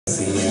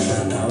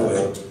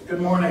Good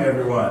morning,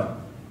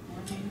 everyone.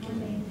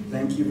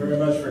 Thank you very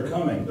much for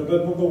coming.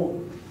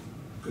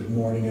 Good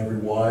morning,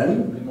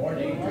 everyone. Good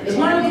morning. It's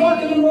 9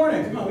 o'clock in the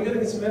morning. Come on, we gotta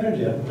get some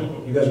energy.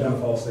 You guys are gonna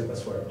fall asleep, I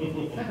swear.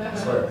 I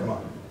swear, come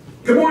on.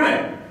 Good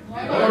morning! Good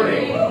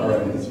morning. All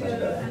right, that's much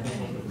better.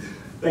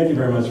 Thank you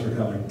very much for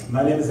coming.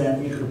 My name is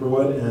Anthony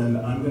Cooperwood, and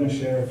I'm going to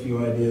share a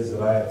few ideas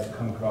that I have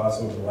come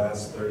across over the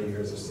last 30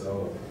 years or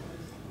so,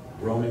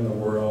 roaming the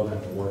world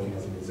and working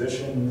as a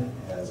musician,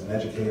 as an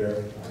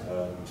educator.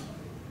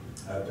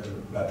 I've been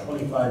about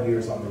 25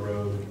 years on the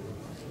road,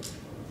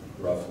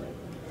 roughly.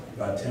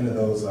 About 10 of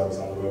those I was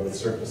on the road with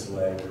Cirque du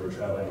Soleil. We were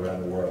traveling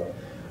around the world.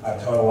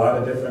 I've taught a lot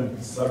of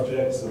different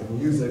subjects of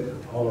music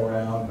all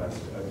around.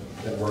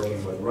 I've been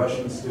working with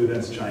Russian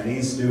students,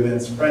 Chinese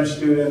students, French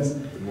students,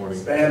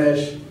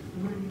 Spanish,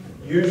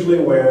 usually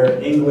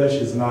where English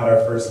is not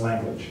our first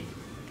language.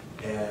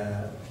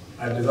 And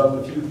I've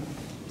developed a few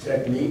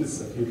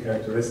techniques, a few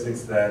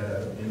characteristics that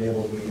have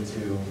enabled me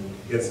to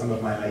get some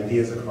of my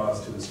ideas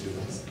across to the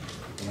students.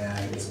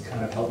 And it's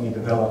kind of helped me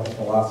develop a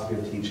philosophy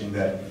of teaching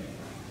that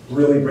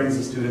really brings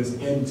the students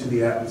into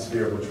the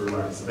atmosphere of which we're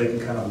learning, so they can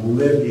kind of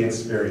live the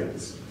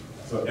experience.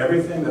 So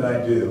everything that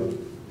I do,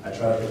 I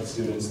try to put the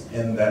students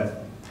in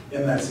that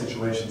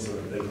situation so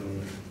that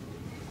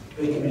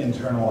they can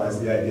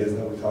internalize the ideas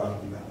that we're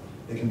talking about.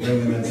 They can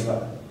bring them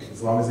inside.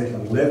 As long as they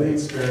can live the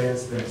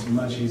experience, then it's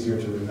much easier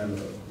to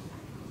remember.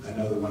 I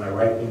know that when I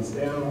write things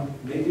down,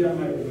 maybe I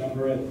might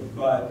remember it,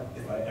 but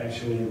if I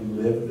actually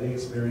live the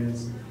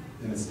experience,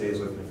 then it stays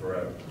with me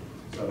forever.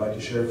 So I'd like to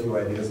share a few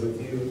ideas with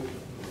you.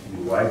 If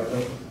you like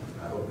them,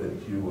 I hope that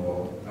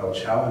I will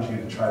challenge you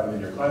to try them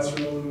in your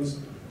classrooms.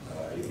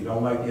 If you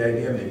don't like the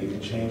idea, maybe you can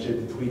change it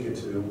and tweak it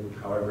to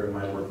however it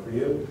might work for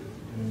you.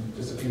 And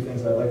just a few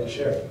things I'd like to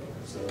share.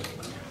 So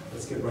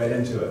let's get right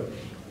into it.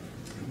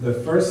 The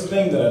first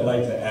thing that I'd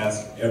like to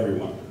ask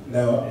everyone,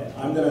 now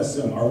I'm going to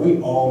assume, are we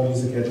all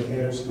music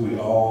educators? Do we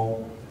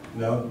all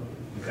know?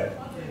 Okay.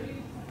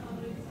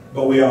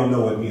 But we all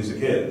know what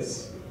music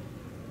is,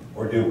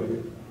 or do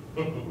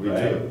we? We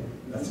do.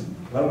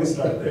 Why don't we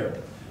start there?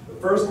 The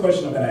first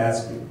question I'm going to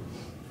ask you,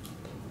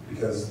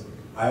 because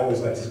I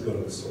always like to go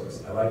to the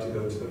source. I like to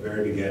go to the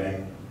very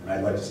beginning, and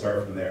I'd like to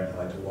start from there, and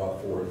I like to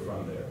walk forward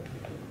from there.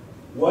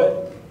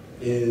 What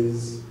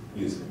is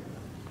music?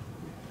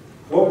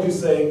 What would you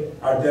say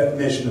our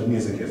definition of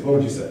music is? What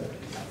would you say?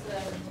 It's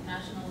an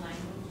international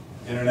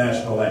language.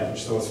 International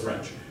language, so it's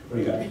French. What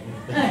do you got?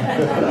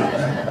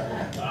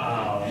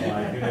 Oh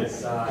my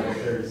goodness,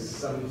 there's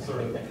some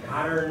sort of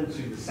pattern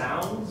to the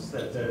sounds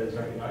that is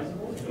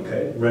recognizable.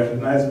 Okay,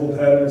 recognizable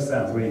pattern of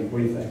sounds. What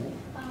do you think?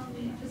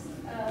 Just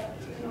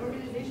an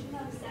organization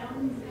of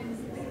sounds in a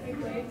specific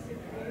way to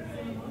create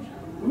an emotion.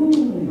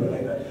 Ooh, I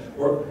like that.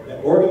 Or an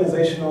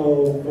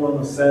organizational form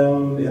of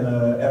sound in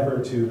an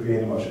effort to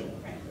create emotion.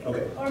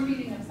 Okay. Or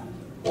meaning of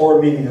something.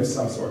 Or meaning of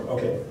some sort.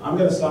 Okay, I'm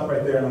going to stop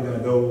right there and I'm going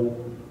to go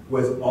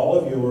with all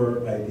of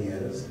your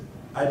ideas.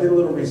 I did a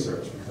little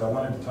research because I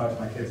wanted to talk to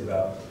my kids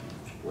about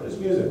what is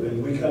music,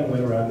 and we kind of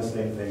went around the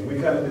same thing. We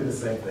kind of did the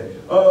same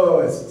thing. Oh,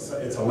 it's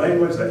a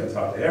language that can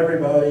talk to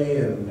everybody,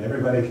 and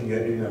everybody can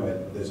get,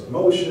 there's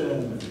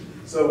emotion.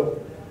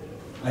 So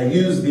I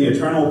used the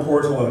eternal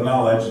portal of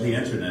knowledge, the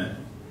internet,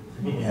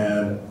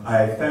 and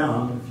I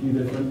found a few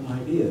different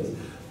ideas.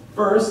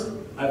 First,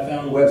 I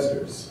found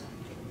Webster's.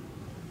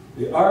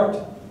 The art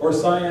or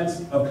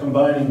science of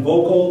combining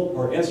vocal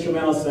or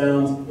instrumental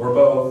sounds, or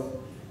both,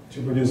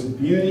 to produce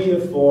beauty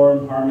of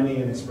form,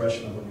 harmony, and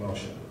expression of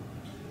emotion.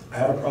 I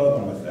have a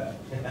problem with that.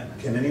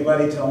 Can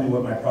anybody tell me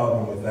what my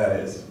problem with that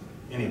is?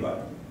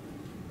 Anybody?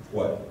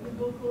 What? The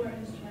vocal or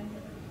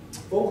instrumental.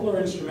 Vocal or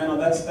instrumental,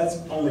 that's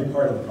only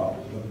part of the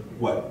problem.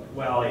 What?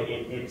 Well,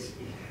 it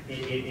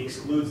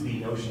excludes the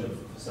notion of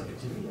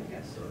subjectivity, I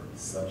guess. Or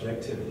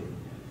subjectivity.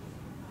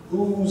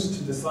 Who's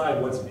to decide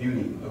what's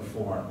beauty of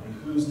form? And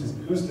who's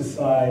to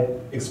decide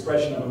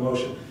expression of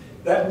emotion?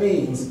 That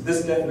means,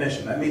 this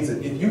definition, that means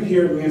that if you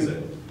hear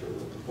music,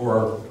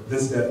 or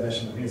this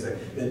definition of music,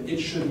 then it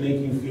should make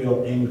you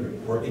feel angry,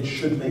 or it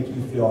should make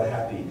you feel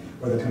happy,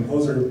 or the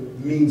composer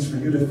means for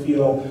you to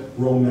feel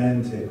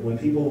romantic. When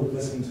people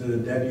listen to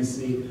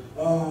Debussy,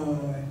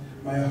 oh,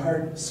 my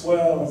heart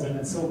swells, and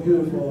it's so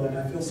beautiful, and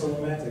I feel so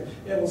romantic.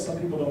 Yeah, well, some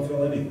people don't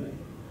feel anything.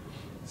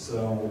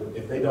 So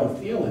if they don't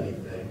feel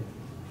anything,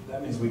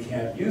 that means we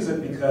can't use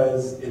it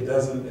because it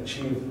doesn't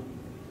achieve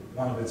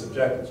one of its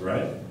objectives,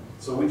 right?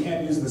 So we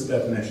can't use this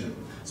definition.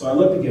 So I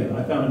looked again,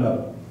 I found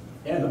another.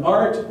 An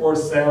art or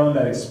sound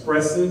that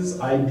expresses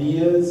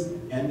ideas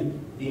and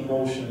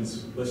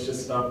emotions. Let's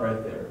just stop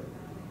right there.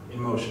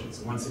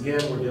 Emotions. Once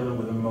again, we're dealing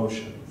with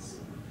emotions.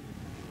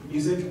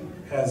 Music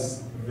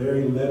has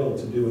very little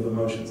to do with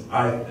emotions,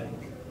 I think.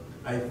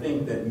 I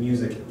think that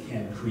music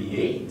can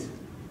create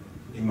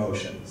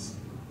emotions,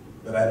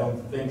 but I don't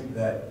think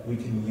that we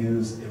can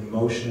use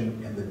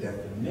emotion in the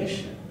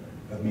definition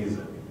of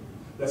music.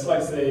 That's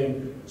like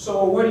saying,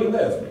 so where do you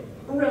live?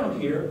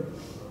 Around here.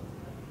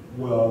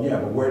 Well, yeah,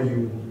 but where do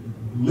you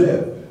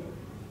live?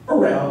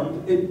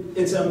 Around.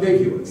 It's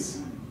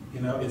ambiguous.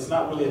 It's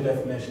not really a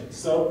definition.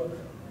 So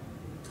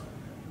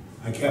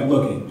I kept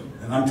looking,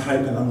 and I'm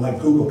typing, I'm like,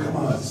 Google, come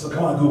on, so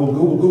come on, Google,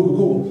 Google, Google,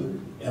 Google.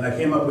 And I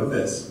came up with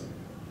this,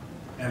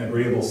 an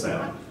agreeable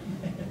sound.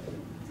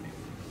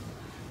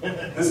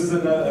 This is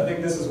I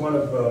think this is one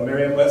of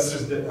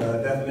Merriam-Webster's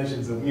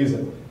definitions of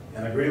music,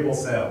 an agreeable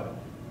sound.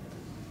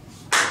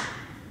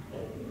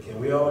 Can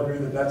we all agree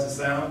that that's a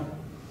sound?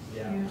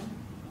 Yeah.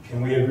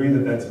 Can we agree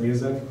that that's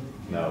music?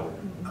 No.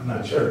 I'm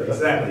not sure,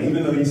 exactly.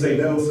 Even though you say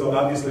no, so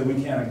obviously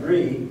we can't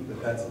agree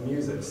that that's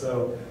music.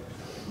 So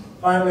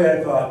finally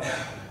I thought,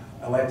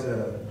 I like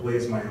to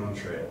blaze my own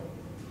trail.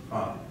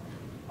 Fine.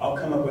 I'll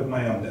come up with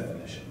my own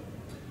definition.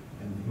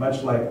 And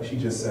much like she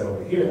just said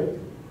over here,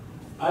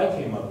 I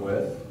came up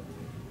with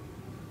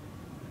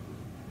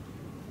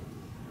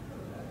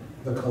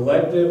the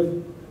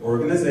collective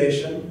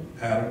organization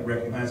pattern,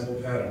 recognizable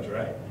patterns,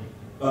 right?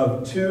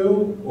 Of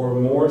two or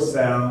more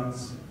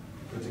sounds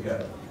put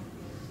together.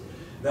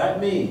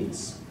 That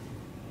means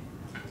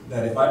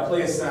that if I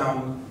play a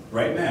sound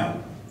right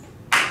now,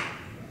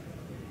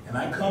 and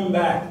I come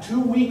back 2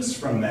 weeks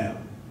from now,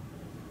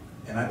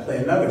 and I play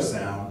another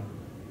sound,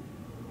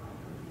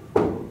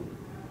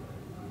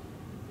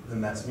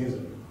 then that's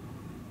music.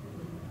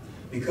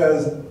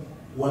 Because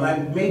when I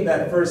made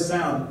that first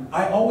sound,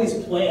 I always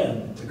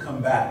planned to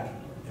come back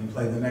and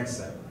play the next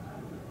sound.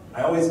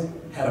 I always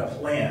had a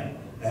plan.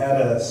 I had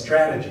a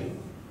strategy.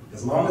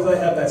 As long as I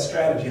have that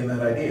strategy and that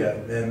idea,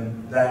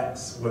 then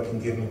that's what can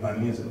give me my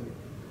music.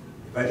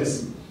 If I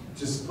just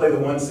play the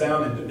one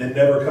sound and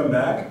never come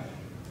back,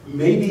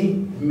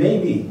 maybe,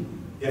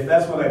 if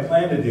that's what I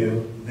plan to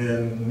do,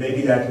 then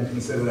maybe I can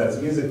consider that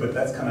as music, but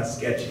that's kind of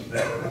sketchy.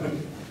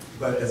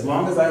 But as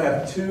long as I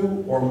have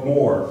two or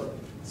more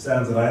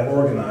sounds that I've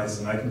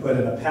organized and I can put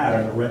in a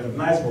pattern, a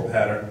recognizable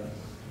pattern,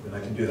 then I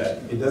can do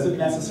that. It doesn't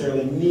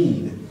necessarily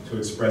need to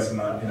express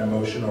an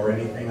emotion or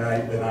anything,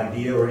 an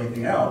idea or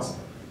anything else.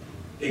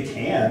 It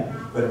can,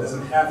 but it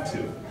doesn't have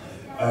to.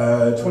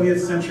 20th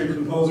century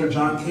composer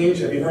John Cage,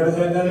 have you heard of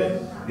that guy?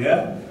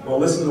 Yeah? Well,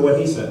 listen to what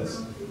he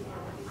says.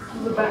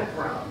 The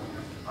background.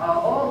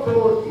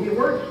 Also, he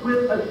works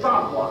with a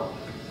stopwatch.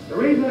 The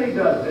reason he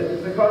does this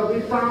is because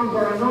these sounds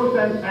are in no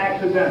sense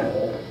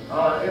accidental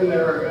in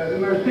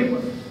their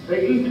sequence.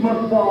 They each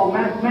must fall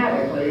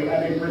mathematically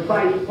at a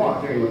precise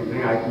point.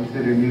 I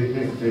consider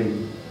music the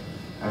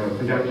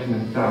production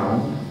of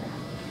sound,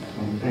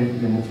 and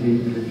since in the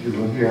piece that you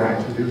will hear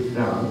I produce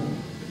sound,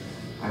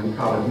 I would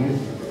call it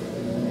music.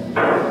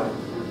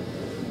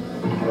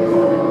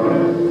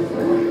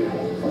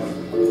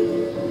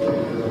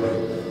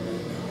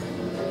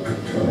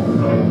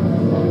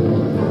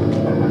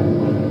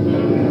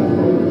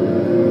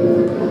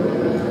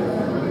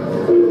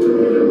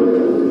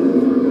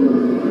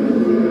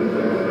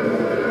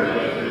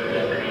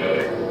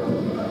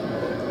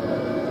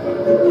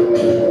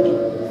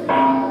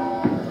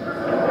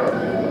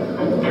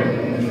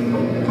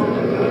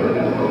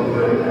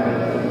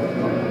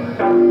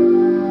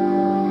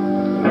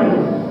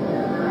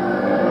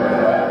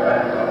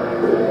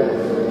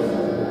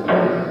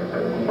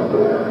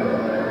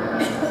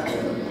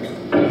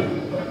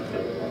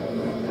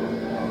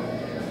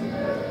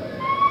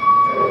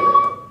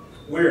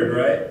 Weird,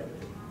 right?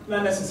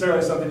 Not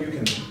necessarily something you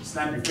can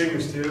snap your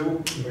fingers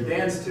to or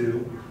dance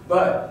to,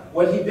 but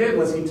what he did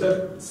was he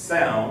took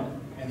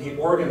sound and he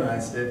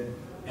organized it,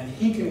 and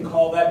he can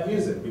call that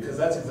music because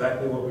that's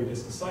exactly what we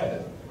just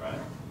decided, right?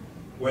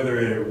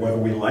 Whether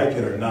we like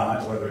it or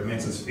not, whether it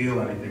makes us feel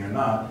anything or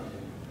not,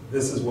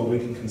 this is what we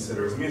can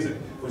consider as music,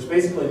 which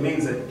basically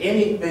means that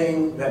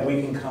anything that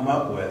we can come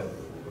up with,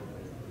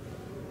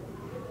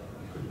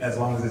 as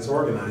long as it's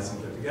organized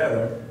and put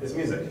together, is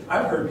music.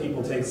 I've heard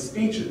people take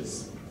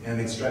speeches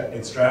and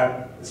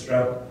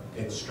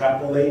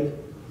extrapolate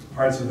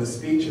parts of the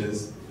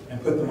speeches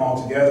and put them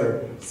all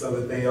together so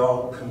that they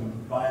all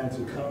combine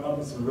to come up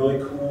with some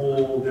really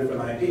cool,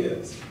 different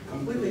ideas.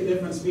 Completely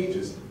different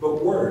speeches,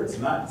 but words,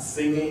 not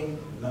singing,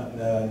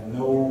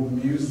 no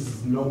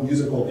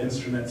musical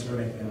instruments or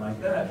anything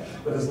like that.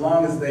 But as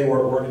long as they were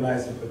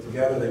organized and put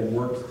together, they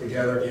worked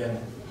together in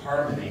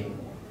harmony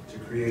to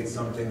create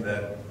something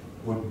that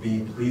would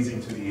be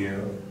pleasing to the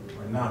ear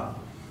or not.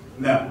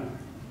 Now,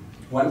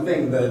 one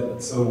thing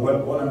so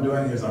what I'm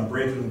doing here is I'm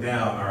breaking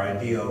down our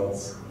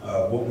ideals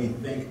of what we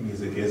think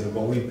music is and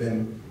what we've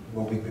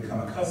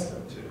become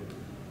accustomed to.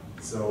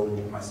 So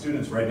my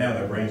students right now,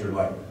 their brains are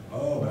like,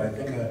 oh, but I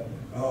think,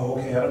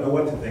 okay, I don't know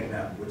what to think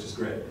now, which is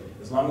great.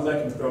 As long as I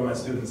can throw my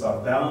students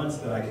off balance,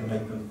 then I can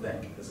make them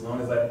think. As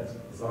long as I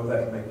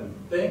can make them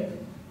think,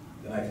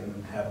 then I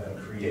can have them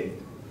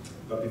create.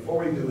 But before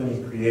we do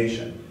any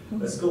creation,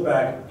 let's go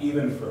back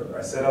even further.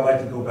 I said I like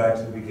to go back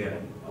to the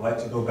beginning. I like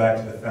to go back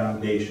to the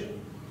foundation.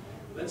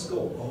 Let's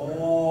go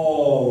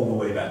all the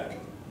way back.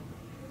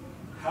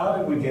 How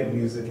did we get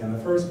music in the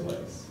first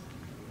place?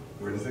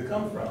 Where does it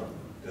come from?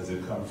 Does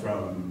it come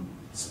from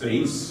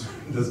space?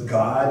 Does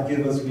God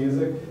give us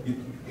music?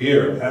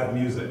 Here, have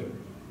music.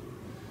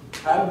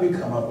 How did we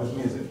come up with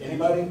music?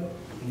 Anybody?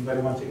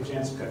 Anybody want to take a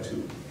chance? We've got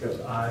two. Go. It's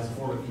a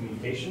form of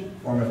communication.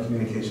 Form of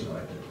communication, I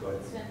like it. Go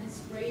ahead. It's an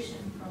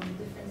inspiration from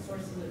different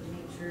sources of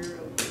nature.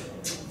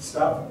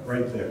 Stop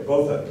right there,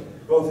 both of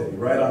you,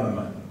 right on the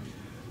money.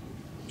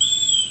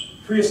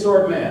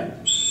 Prehistoric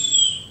man.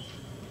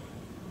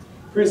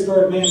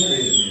 Prehistoric man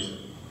created music.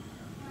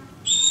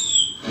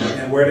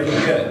 And where did he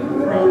get it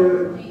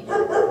from?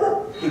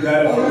 He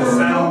got it from the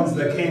sounds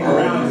that came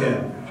around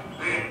him,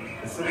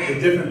 the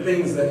different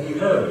things that he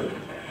heard.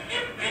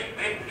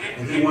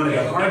 And he wanted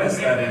to harness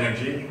that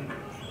energy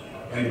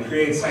and to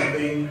create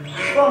something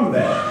from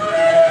that.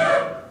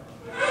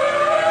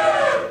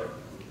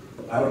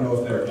 I don't know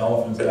if there were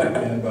elephants back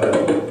then, but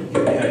you get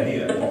the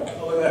idea.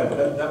 Oh, look at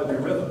that. That would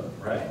be rhythm,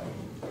 right?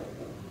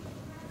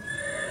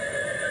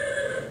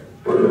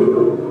 I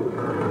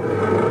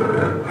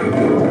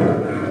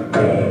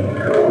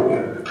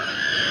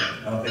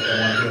don't think I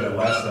want to hear that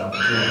last sound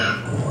for too long.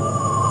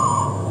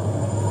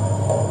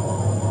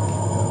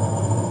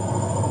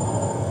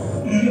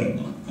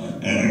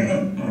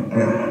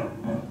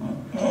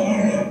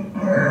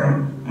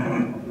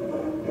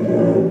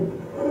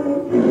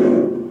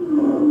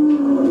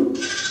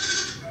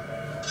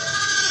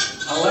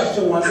 I like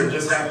the one that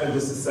just happened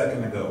just a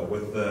second ago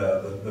with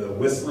the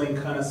whistling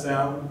kind of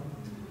sound.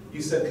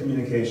 You said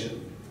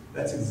communication.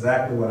 That's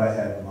exactly what I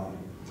had in mind.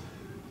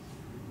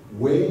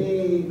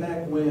 Way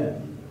back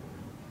when,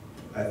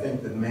 I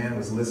think that man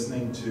was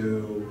listening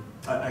to,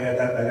 I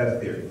got a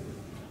theory.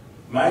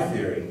 My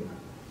theory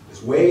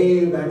is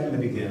way back in the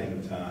beginning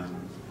of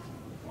time,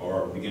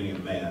 or beginning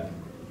of man,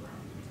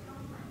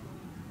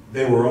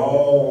 they were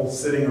all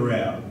sitting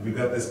around. We've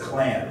got this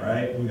clan,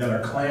 right? We've got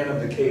our clan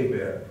of the cave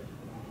bear,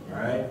 all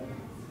right?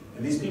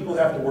 And these people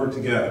have to work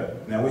together.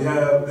 Now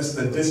this is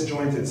a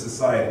disjointed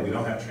society. We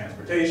don't have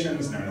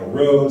transportations, there are no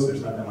roads,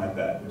 there's nothing like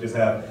that. We just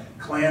have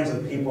clans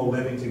of people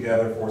living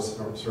together for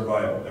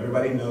survival.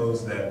 Everybody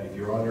knows that if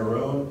you're on your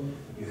own,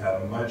 you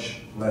have a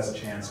much less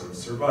chance of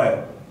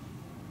survival.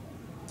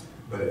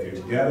 But if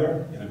you're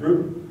together in a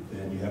group,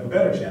 then you have a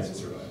better chance of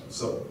survival.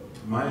 So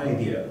my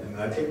idea, and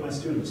I take my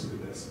students through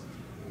this,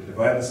 we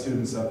divide the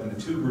students up into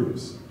two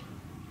groups.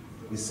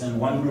 We send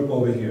one group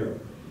over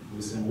here,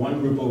 we send one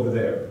group over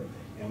there,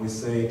 and we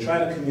say, try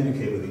to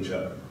communicate with each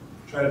other,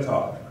 try to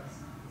talk.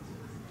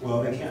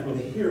 Well, they can't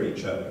really hear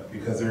each other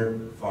because they're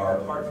far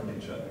apart from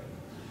each other.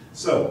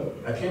 So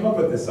I came up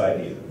with this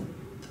idea.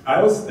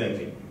 I was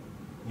thinking,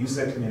 you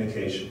said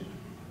communication,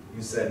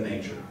 you said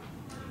nature.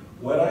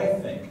 What I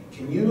think,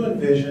 can you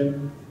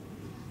envision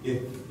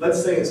if,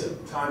 let's say it's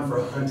time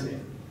for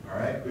hunting, all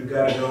right? We've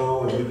got to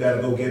go and we've got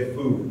to go get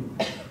food.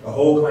 The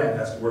whole clan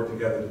has to work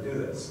together to do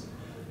this.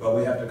 But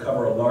we have to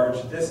cover a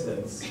large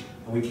distance,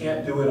 and we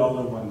can't do it all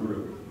in one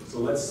group. So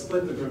let's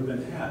split the group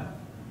in half.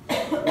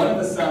 One of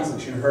the sounds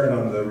that you heard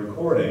on the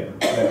recording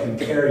that can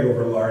carry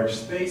over large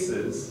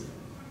spaces,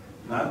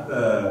 not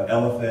the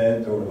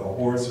elephant or the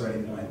horse or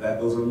anything like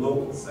that, those are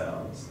local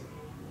sounds.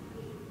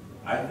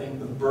 I think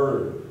the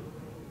bird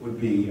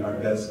would be our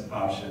best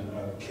option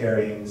of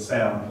carrying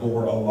sound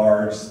over a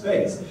large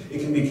space. It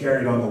can be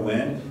carried on the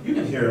wind. You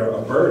can hear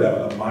a bird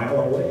a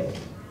mile away.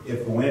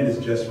 If the wind is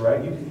just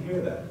right, you can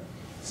hear that.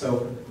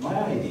 So my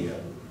idea,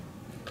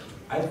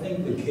 I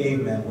think the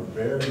cavemen were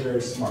very,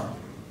 very smart.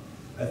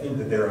 I think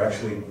that they were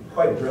actually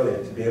quite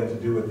brilliant to be able to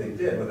do what they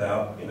did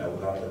without,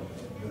 without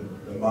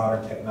the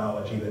modern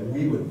technology that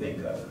we would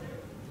think of.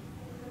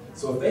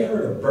 So if they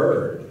heard a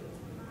bird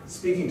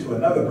speaking to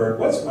another bird,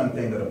 what's one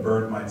thing that a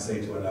bird might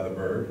say to another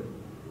bird?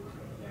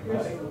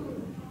 Anybody?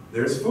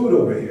 There's food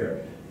over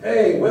here.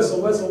 Hey, whistle,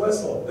 whistle,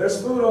 whistle.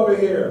 There's food over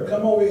here.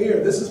 Come over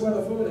here. This is where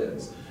the food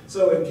is.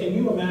 So can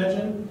you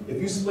imagine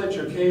if you split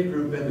your cave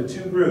group into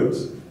two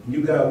groups, and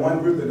you've got one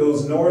group that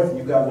goes north, and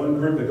you've got one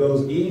group that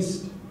goes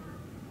east,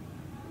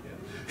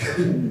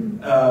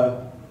 and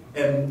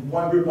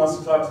one group wants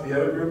to talk to the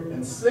other group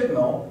and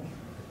signal,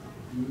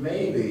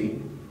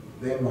 maybe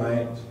they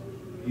might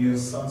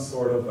use some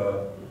sort of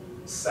a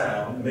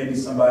sound. Maybe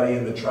somebody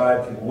in the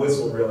tribe can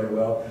whistle really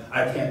well.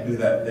 I can't do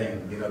that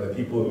thing, the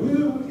people,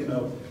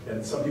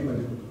 and some people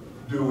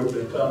do with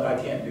their tongue. I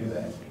can't do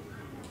that.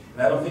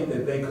 And I don't think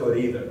that they could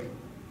either.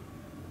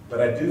 But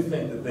I do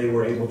think that they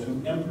were able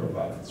to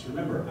improvise.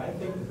 Remember, I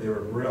think that they were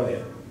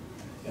brilliant.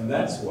 And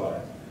that's why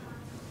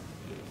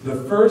the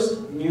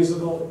first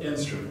musical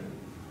instrument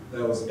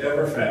that was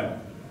ever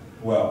found,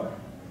 well,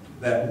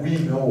 that we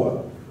know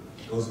of,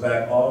 goes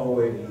back all the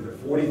way to either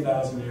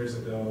 40,000 years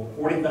ago,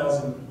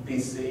 40,000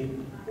 BC,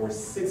 or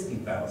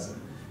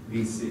 60,000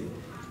 BC.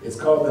 It's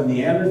called the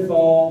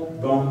Neanderthal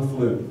bone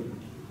flute.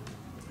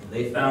 And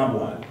they found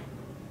one.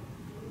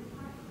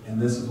 And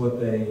this is what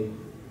they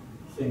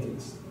think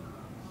it's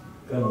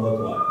going to look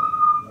like.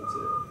 That's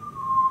it.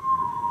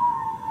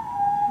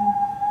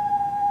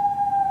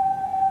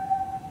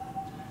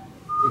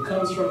 It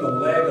comes from the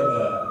leg of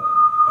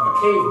a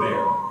cave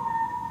bear.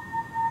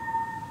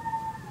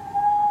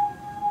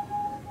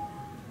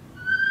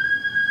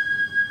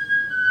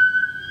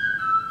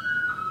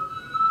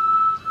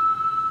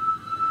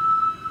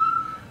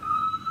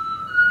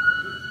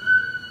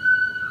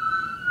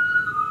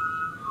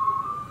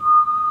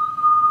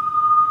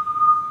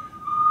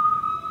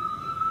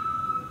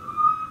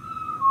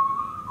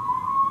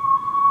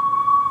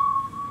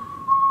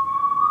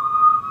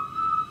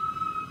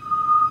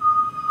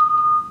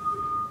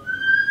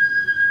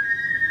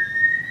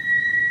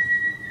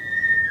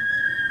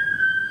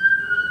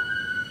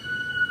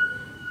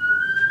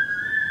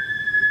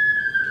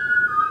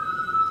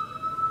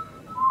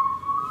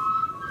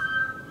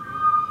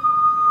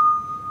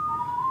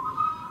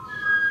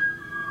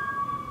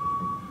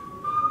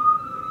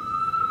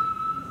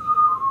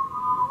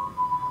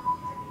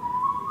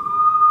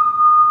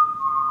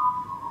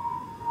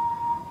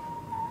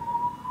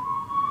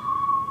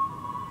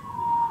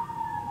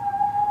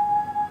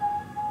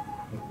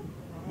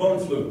 bone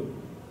flute,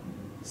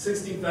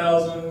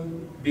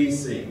 60,000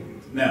 BC.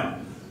 Now,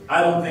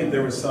 I don't think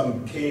there was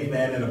some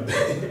caveman in a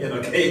in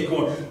a cave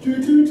going, doo,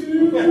 doo,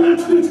 doo, doo,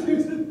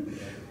 doo, doo.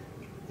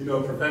 You know,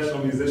 a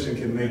professional musician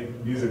can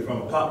make music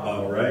from a pop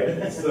bottle,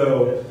 right?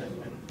 So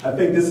I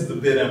think this is a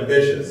bit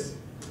ambitious.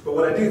 But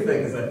what I do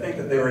think is I think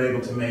that they were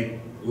able to make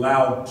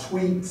loud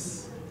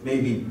tweets,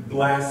 maybe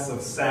blasts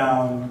of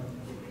sound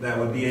that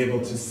would be able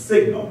to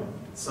signal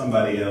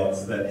somebody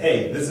else that,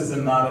 hey, this is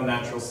not a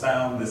natural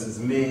sound, this is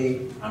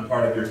me, I'm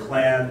part of your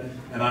clan,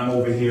 and I'm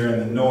over here in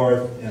the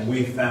north, and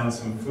we found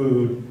some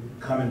food,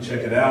 come and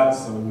check it out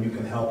so you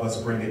can help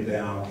us bring it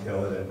down,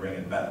 kill it, and bring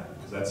it back,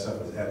 because that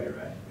stuff is heavy,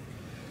 right?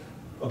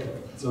 Okay,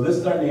 so this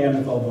is our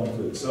Neanderthal bone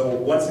flute. So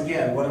once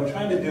again, what I'm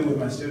trying to do with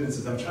my students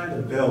is I'm trying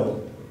to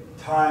build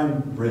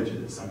time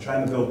bridges. I'm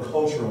trying to build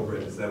cultural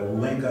bridges that will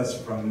link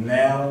us from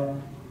now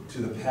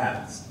to the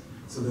past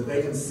so that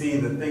they can see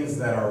the things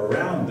that are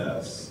around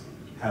us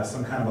have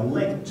some kind of a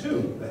link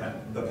to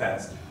the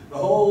past. The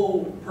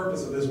whole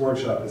purpose of this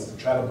workshop is to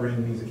try to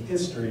bring music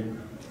history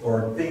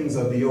or things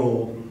of the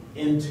old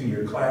into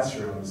your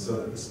classrooms so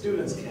that the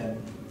students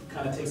can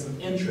kind of take some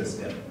interest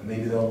in it. And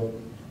maybe they'll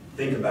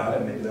think about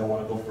it, maybe they'll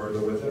want to go further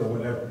with it or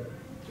whatever,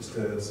 just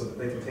so that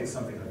they can take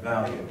something of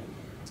value.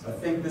 I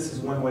think this is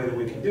one way that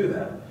we can do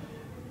that.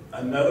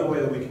 Another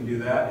way that we can do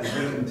that is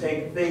we can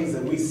take things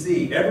that we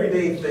see,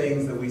 everyday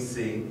things that we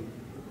see,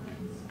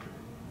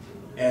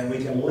 and we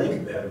can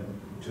link them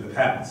to the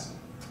past.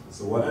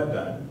 So what I've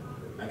done,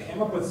 I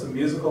came up with some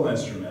musical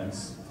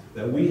instruments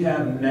that we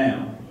have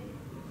now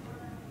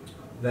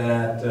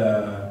that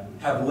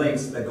have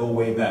links that go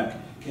way back.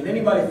 Can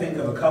anybody think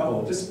of a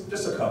couple, just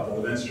a couple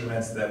of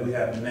instruments that we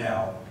have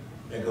now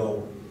that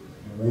go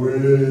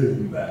way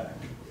back?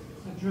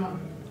 A drum.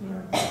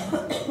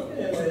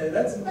 Yeah,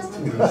 that's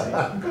too easy.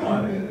 Come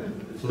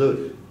on.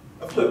 Flute.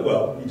 A flute,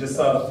 well, you just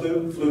saw the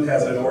flute. Flute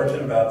has an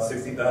origin about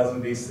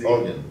 60,000 BC.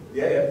 Organ.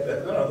 Yeah.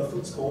 No, the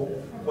flute's cool.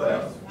 What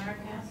else?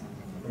 Maracas.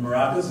 The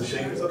maracas, the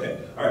shakers, okay.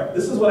 All right,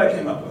 this is what I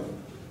came up with.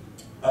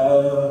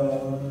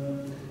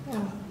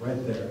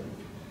 Right there.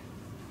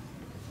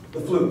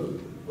 The flute.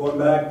 Going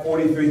back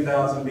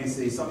 43,000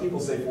 BC. Some people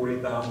say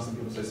 40,000, some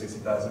people say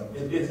 60,000.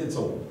 It's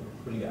old.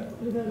 What do you got?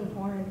 What about a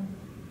horn?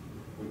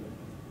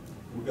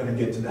 We're going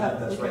to get to that.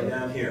 That's right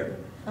down here.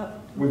 Oh.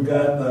 We've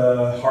got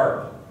the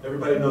harp.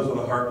 Everybody knows what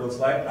a harp looks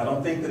like. I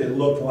don't think that it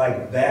looked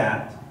like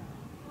that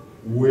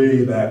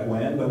way back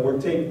when, but we're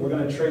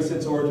going to trace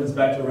its origins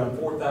back to around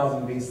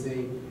 4,000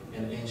 BC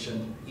in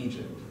ancient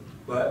Egypt.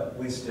 But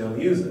we still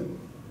use it.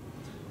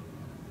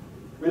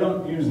 We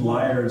don't use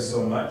lyres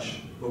so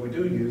much, but we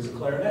do use a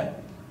clarinet.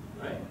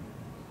 Right?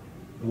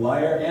 The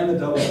lyre and the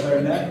double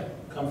clarinet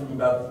come from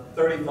about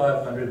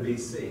 3,500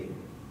 BC.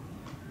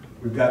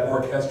 We've got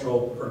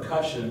orchestral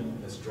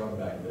percussion, this drum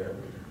back there.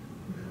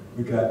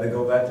 They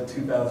go back to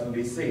 2000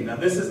 BC. Now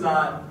this is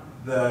not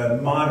the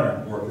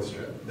modern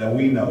orchestra that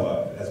we know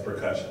of as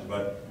percussion,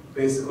 but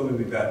basically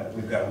we've got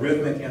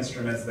rhythmic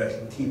instruments that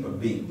can keep a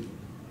beat,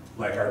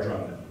 like our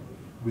drum.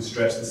 We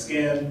stretch the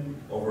skin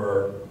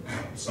over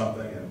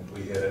something and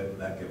we hit it,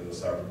 and that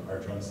gives us our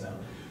drum sound.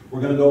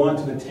 We're going to go on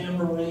to the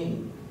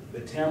tambourine. The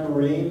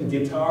tambourine, the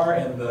guitar,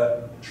 and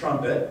the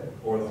trumpet,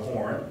 or the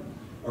horn,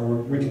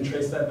 we can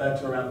trace that back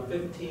to around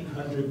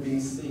 1500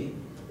 BC.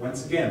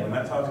 Once again, we're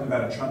not talking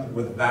about a trumpet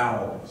with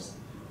valves,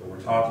 but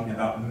we're talking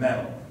about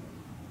metal.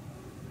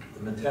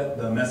 The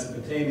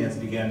Mesopotamians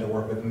began to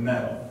work with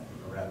metal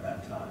around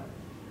that time.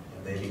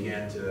 And they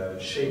began to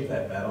shape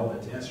that metal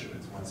into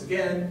instruments. Once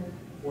again,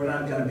 we're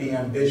not going to be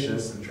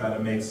ambitious and try to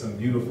make some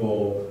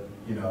beautiful,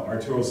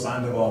 Arturo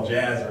Sandoval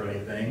jazz or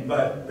anything,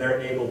 but they're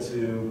able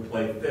to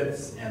play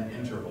fifths and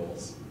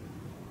intervals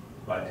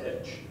by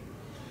pitch.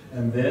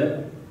 And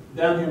then,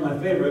 down here, my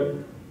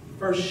favorite,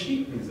 first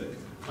sheet music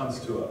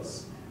comes to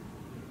us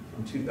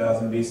from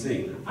 2000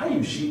 BC. I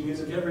use sheet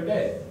music every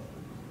day.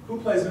 Who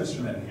plays an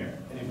instrument in here?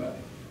 Anybody?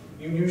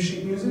 You use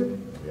sheet music?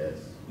 Yes.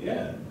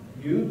 Yeah.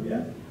 You?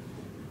 Yeah.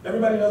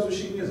 Everybody knows what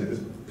sheet music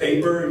is.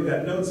 Paper, you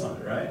got notes on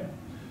it, right?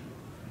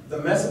 The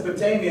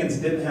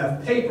Mesopotamians didn't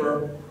have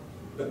paper,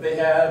 but they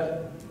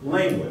had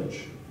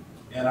language.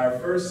 And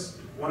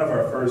one of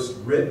our first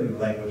written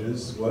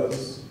languages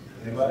was,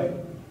 anybody?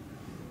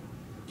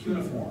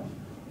 Cuneiform.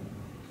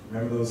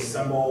 Remember those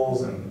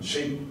symbols and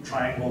shaped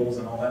triangles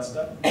and all that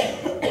stuff?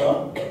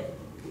 Well,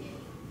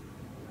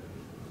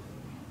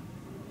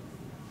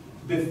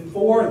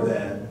 before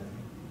then,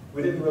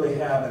 we didn't really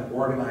have an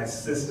organized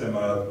system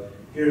of,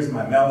 here's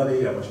my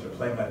melody, I want you to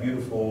play my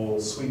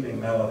beautiful sweeping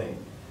melody.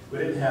 We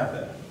didn't have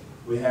that.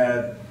 We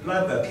had,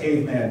 not the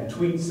caveman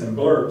tweets and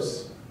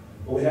blurps,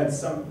 but we had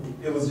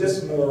it was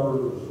just more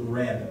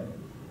random.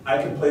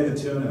 I could play the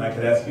tune and I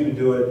could ask you to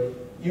do it.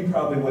 You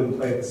probably wouldn't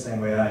play it the same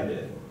way I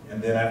did.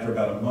 And then after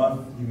about a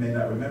month, you may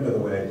not remember the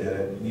way I did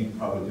it, and you'd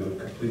probably do it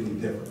completely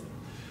different.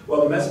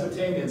 Well, the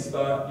Mesopotamians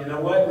thought, you know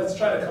what, let's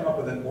try to come up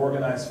with an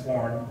organized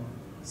form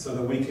so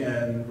that we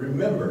can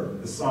remember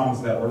the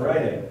songs that we're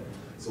writing.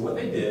 So what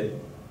they did,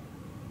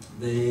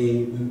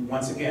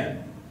 once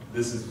again,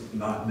 this is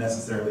not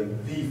necessarily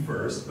the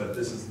first, but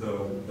this is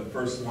the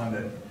first one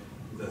that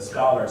the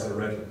scholars are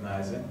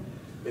recognizing.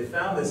 They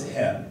found this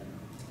hymn.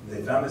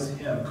 They found this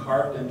hymn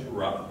carved into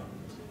rock.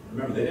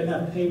 Remember, they didn't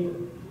have paper.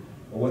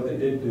 But what they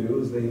did do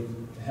is they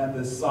had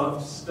this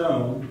soft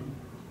stone,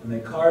 and they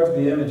carved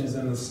the images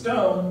in the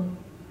stone,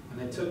 and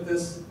they took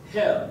this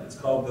hymn. It's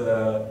called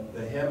the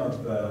hymn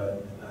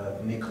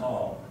of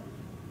Nicole.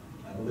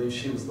 I believe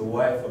she was the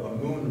wife of a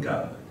moon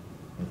god.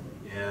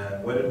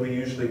 And what did we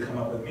usually come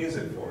up with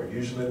music for?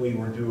 Usually we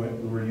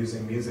were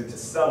using music to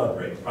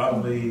celebrate,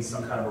 probably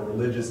some kind of a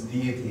religious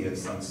deity of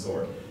some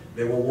sort.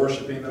 They were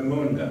worshiping the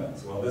moon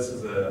gods. Well, this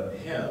is a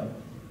hymn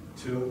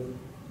to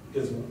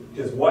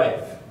his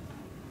wife.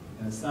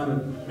 And it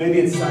sounded, maybe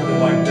it sounded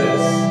like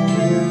this.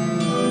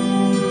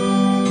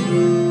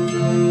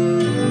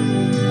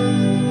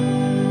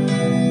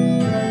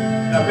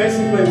 Now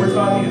basically we're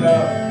talking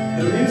about,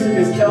 the music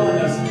is telling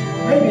us,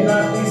 maybe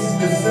not these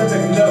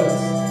specific notes,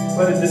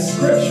 but a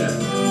description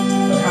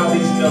of how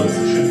these notes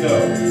should go.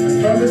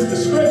 And from this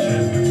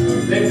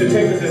description, they've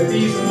depicted that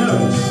these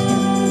notes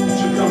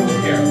should come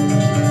from here.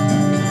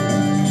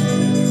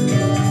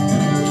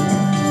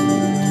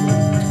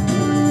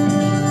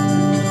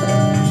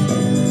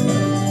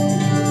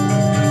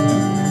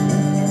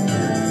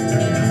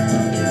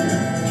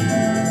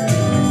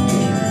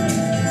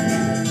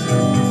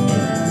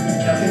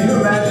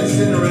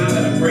 Sitting around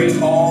in a great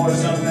hall or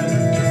something,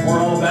 we're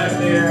all back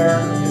there,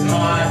 it's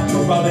hot,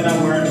 we're probably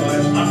not wearing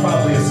much, I'm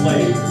probably a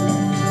slave.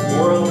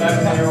 We're all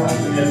back there,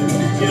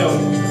 and, you know,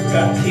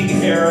 got pink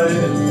hair,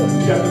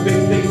 and got the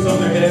big things on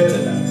their head,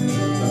 and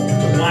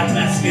the black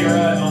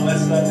mascara and all that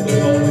stuff that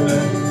goes all the way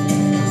back.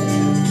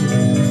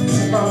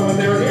 This is probably what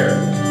they were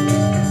hearing.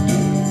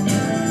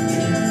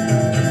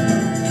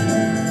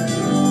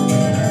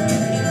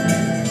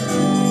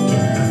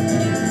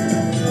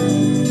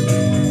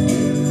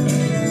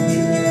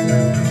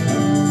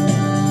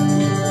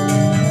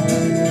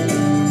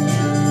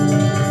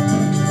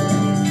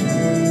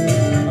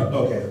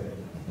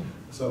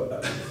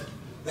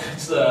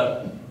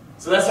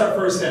 So that's our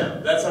first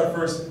hymn. That's our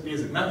first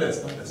music. Not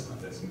this, not this, not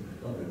this.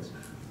 Don't do this.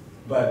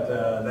 But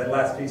that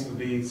last piece would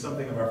be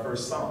something of our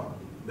first song,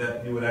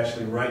 that you would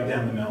actually write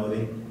down the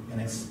melody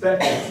and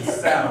expect it to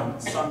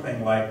sound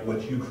something like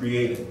what you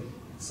created.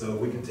 So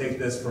we can take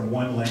this from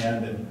one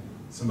land and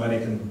somebody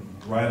can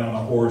ride on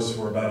a horse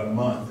for about a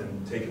month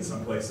and take it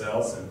someplace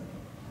else and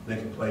they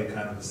can play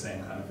kind of the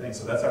same kind of thing.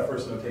 So that's our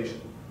first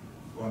notation.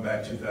 Going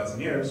back 2,000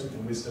 years,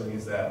 and we still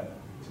use that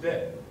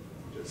today,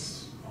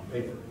 just on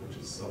paper, which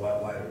is a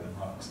lot lighter than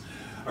rocks.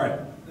 All right,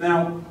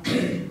 now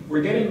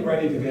we're getting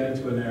ready to get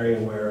into an area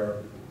where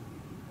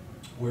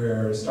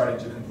we're starting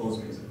to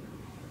compose music.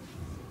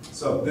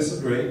 So this is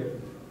great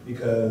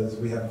because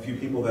we have a few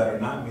people that are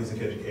not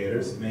music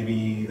educators,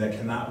 maybe that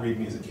cannot read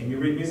music. Can you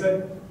read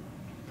music?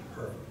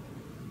 Perfect.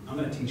 I'm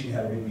going to teach you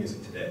how to read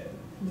music today.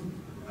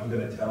 I'm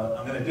going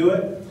to do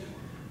it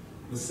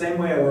the same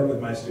way I work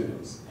with my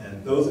students.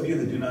 And those of you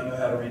that do not know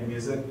how to read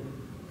music,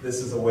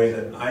 this is a way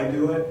that I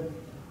do it.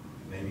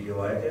 Maybe you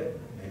like it,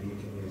 maybe you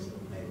can use it,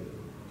 maybe.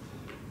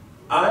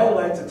 I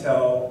like to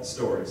tell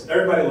stories.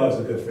 Everybody loves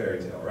a good fairy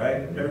tale, right?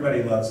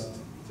 Everybody loves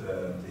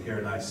to hear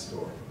a nice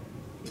story.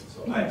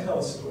 So I tell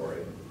a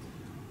story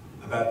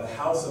about the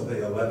House of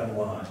the 11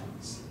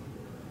 Lines.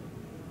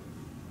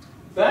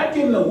 Back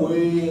in the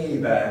way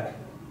back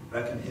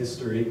in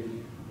history,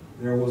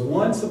 there was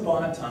once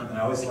upon a time, and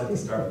I always like to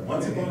start with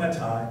once upon a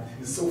time.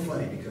 It's so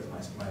funny because my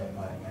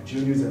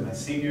juniors and my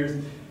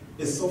seniors,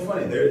 it's so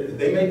funny.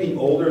 They may be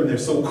older and they're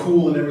so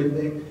cool and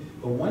everything,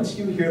 but once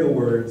you hear the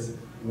words,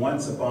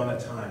 once upon a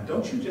time,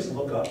 don't you just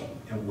look up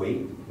and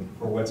wait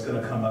for what's going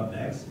to come up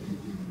next?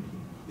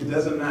 It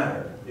doesn't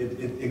matter.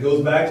 It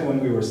goes back to when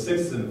we were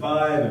 6 and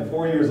 5 and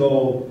 4 years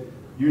old.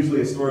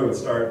 Usually a story would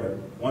start with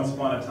once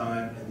upon a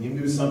time, and you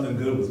knew something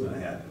good was going to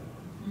happen.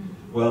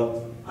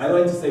 Well, I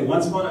like to say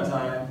once upon a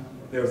time,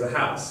 there was a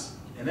house.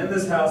 And in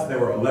this house, there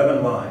were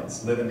 11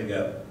 lines living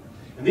together.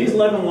 And these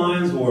 11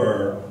 lines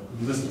were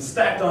just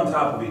stacked on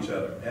top of each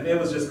other. And it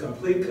was just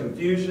complete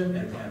confusion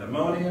and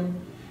pandemonium.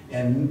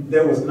 And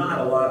there was not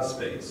a lot of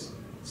space.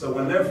 So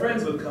when their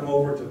friends would come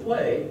over to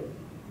play,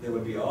 they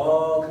would be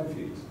all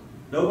confused.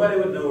 Nobody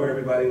would know where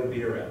everybody would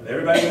be around.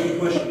 Everybody would be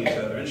pushing each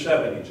other and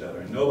shoving each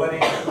other. And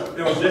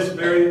there was just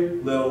very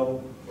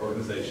little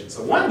organization.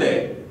 So one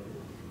day,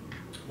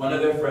 one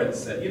of their friends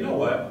said, you know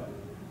what?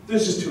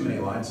 There's just too many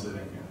lines living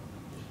here.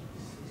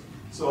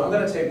 So I'm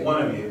going to take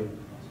one of you.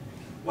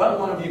 Why don't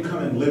one of you come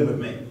and live with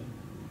me?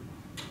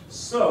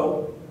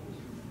 So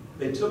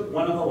they took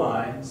one of the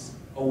lines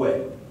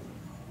away.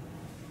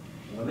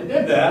 And when they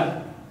did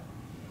that,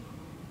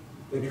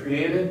 they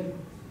created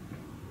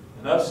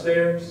an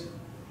upstairs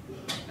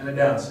and a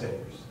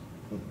downstairs,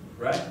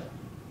 right?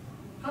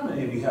 How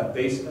many of you have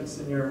basements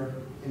in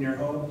your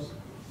homes?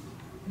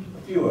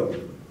 A few of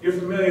you. You're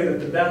familiar that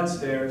the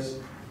downstairs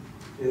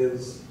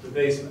is the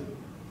basement,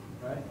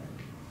 right?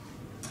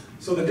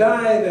 So the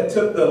guy that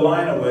took the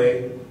line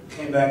away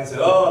came back and said,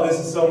 oh, this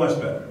is so much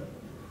better.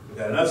 We've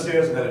got an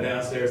upstairs, we've got a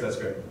downstairs, that's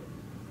great.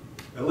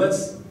 Now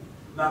let's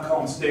not call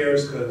them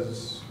stairs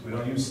because we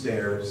don't use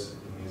stairs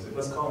in music.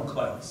 Let's call them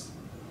clefs.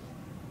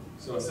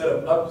 So instead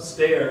of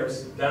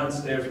upstairs,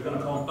 downstairs, we're going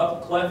to call them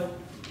up clef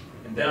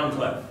and down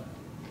clef.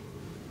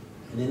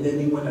 And then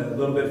he went a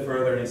little bit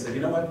further and he said,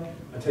 you know what?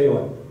 I'll tell you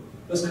what.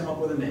 Let's come up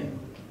with a name.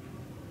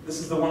 This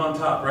is the one on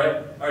top, right?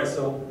 All right,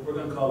 so we're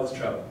going to call this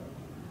treble.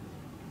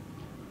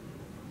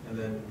 And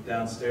then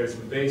downstairs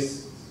for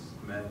bass,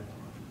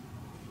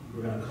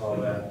 we're going to call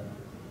that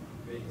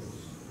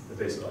the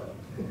bass clef.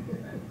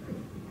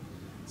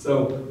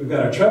 So we've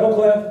got our treble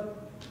clef,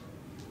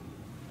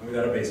 and we've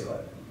got our bass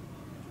clef.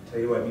 Tell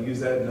you what, you use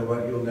that,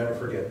 you'll never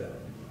forget that.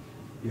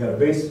 You got a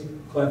bass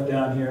clef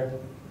down here.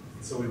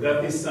 So we've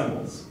got these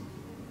symbols.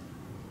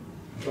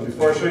 So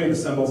before I show you the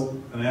symbols,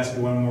 I'm going to ask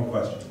you one more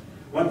question.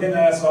 One thing I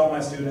ask all my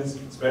students,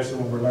 especially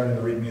when we're learning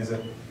to read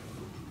music,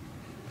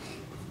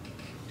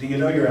 do you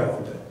know your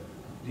alphabet?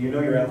 Do you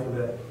know your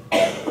alphabet?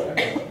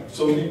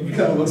 So you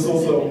kind of look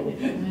so.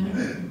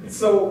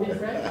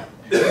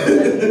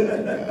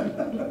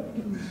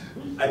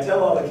 I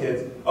tell all the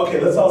kids, okay,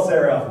 let's all say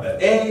our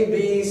alphabet. A,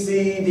 B,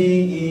 C,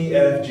 D, E,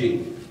 F,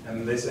 G.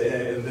 And they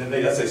say, and then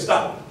I say,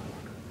 stop.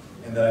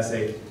 And then I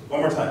say, one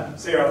more time,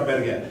 say your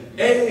alphabet again.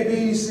 A,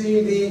 B,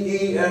 C,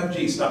 D, E, F,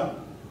 G, stop.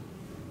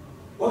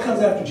 What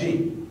comes after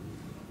G?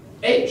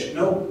 H,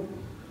 no.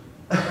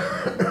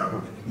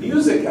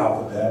 Music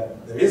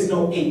alphabet, there is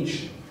no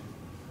H.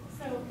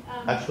 So,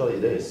 Actually,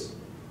 it is.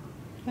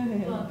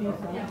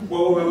 yeah.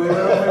 Wait.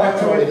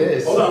 Actually, it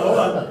is. Hold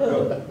on.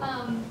 Go.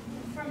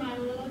 For my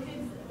little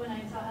kids, when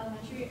I taught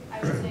elementary, I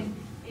was saying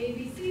A,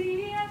 B, C, D,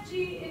 E, F,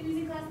 G. In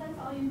music class, that's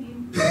all you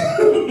need. I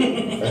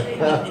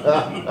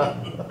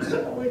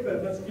like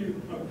that, that's cute.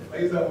 I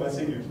use that with my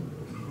seniors.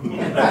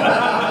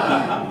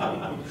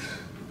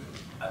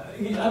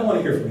 I don't want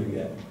to hear from you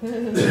yet.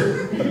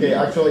 Okay,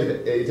 actually,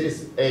 it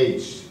is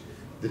H.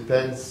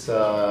 Depends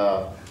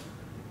how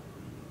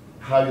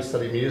you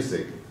study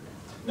music.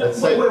 No,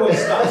 wait,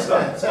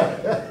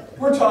 stop.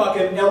 We're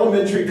talking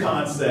elementary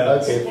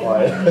concepts. Okay,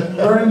 fine.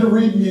 Learning to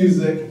read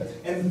music.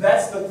 And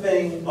that's the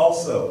thing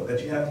also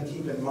that you have to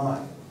keep in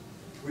mind.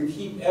 We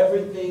keep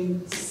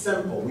everything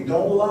simple. We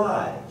don't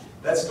lie.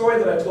 That story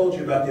that I told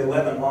you about the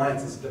 11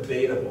 lines is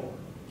debatable.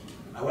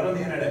 I went on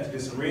the internet to do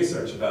some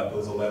research about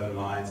those 11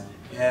 lines,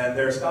 and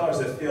there are scholars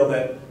that feel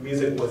that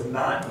music was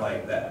not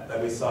like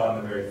that we saw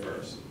in the very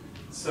first.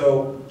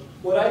 So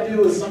what I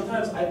do is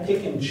sometimes I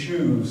pick and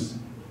choose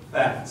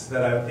facts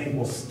that I think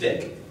will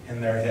stick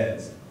in their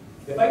heads.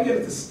 If I get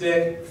it to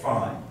stick,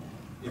 fine.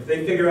 If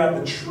they figure out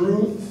the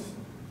truth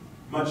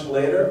much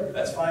later,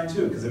 that's fine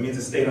too, because it means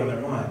it stayed on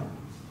their mind,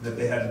 that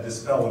they had to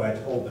dispel what I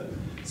told them.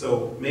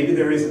 So maybe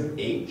there is an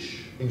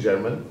H. In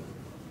German?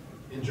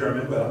 In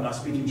German, but I'm not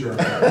speaking German.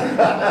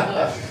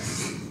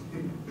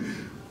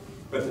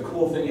 But the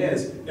cool thing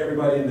is,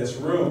 everybody in this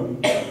room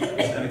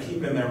is going to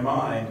keep in their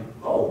mind,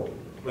 oh,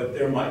 but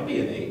there might be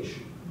an H.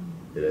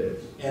 It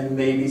is. And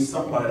maybe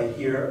somebody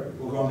here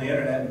will go on the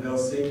internet and they'll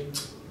see,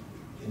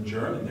 in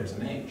German there's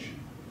an H.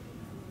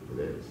 It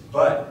is.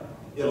 But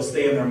it'll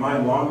stay in their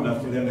mind long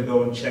enough for them to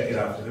go and check it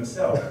out for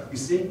themselves. You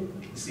see?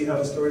 You see how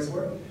the stories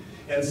work?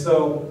 And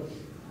so,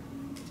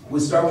 we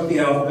start with the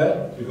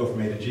alphabet. We go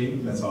from A to G.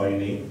 That's all you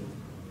need.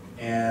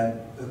 And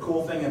the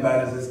cool thing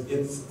about it is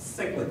it's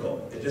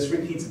cyclical. It just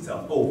repeats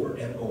itself over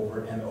and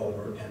over and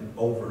over and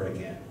over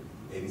again.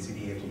 A, B, C,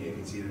 D, F, G, A,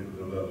 B, C,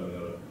 blah, blah, blah,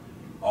 blah.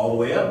 All the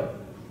way up,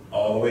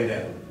 all the way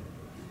down.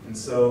 And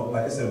so,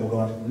 like I said, we'll go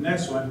on to the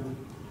next one.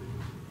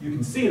 You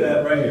can see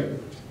that right here.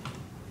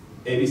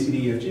 A, B, C,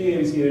 D, E, F, G, A,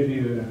 B, C, D, F,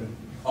 G,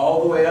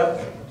 all the way up.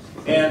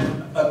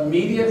 And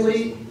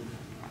immediately,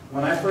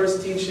 when I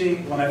first teach the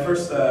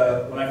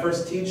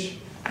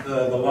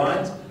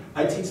lines,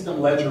 I teach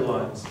them ledger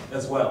lines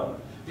as well.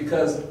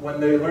 Because when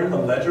they learn the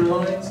ledger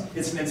lines,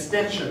 it's an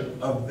extension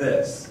of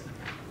this.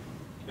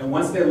 And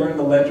once they learn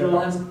the ledger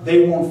lines,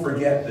 they won't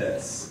forget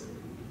this.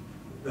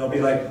 They'll be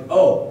like,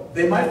 oh,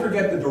 they might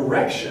forget the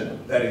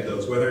direction that it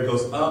goes, whether it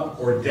goes up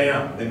or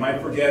down. They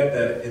might forget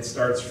that it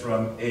starts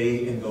from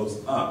A and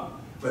goes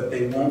up. But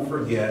they won't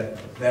forget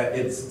that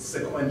it's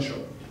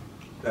sequential.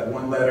 That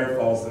one letter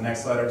follows the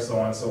next letter, so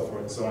on and so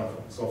forth, and so on and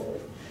so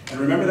forth. And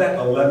remember that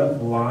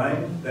 11th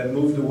line that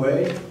moved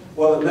away?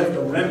 Well, it left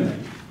a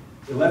remnant.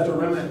 It left a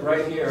remnant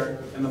right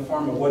here in the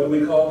form of, what do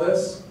we call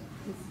this?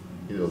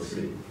 Middle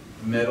C.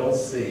 Middle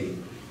C.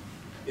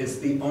 It's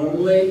the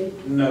only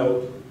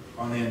note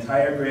on the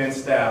entire grand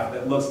staff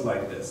that looks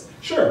like this.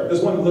 Sure,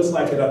 there's one that looks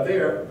like it up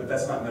there, but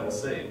that's not middle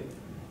C.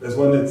 There's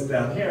one that's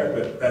down here,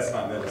 but that's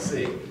not middle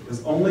C.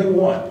 There's only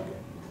one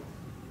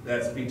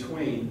that's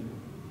between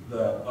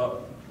the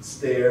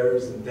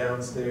upstairs and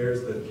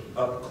downstairs, the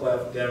up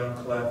clef, down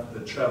clef,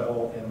 the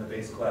treble, and the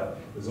bass clef.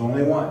 There's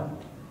only one.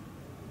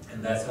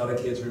 And that's how the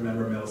kids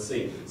remember middle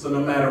C. So no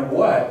matter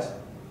what,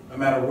 no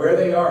matter where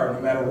they are, no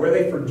matter where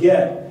they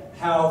forget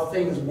how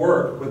things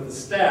work with the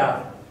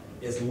staff,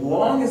 as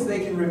long as they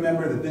can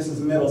remember that this is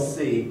middle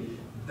C,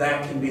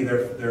 that can be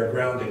their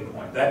grounding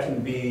point. That can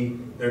be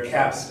their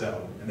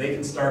capstone. And they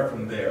can start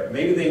from there.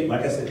 Maybe they,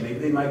 like I said, maybe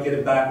they might get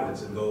it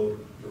backwards and go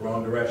the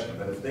wrong direction.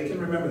 But if they can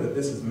remember that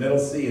this is middle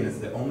C and it's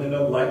the only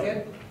note like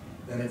it,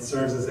 then it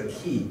serves as a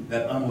key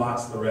that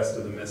unlocks the rest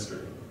of the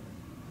mystery.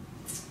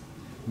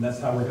 And that's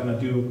how we're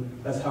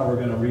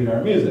going to read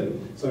our music.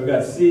 So we've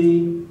got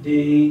C,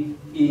 D,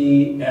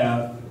 E,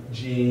 F,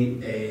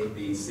 G, A,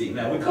 B, C.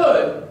 Now we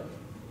could,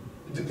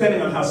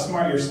 depending on how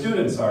smart your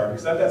students are,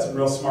 because I've got some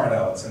real smart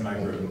Alex in my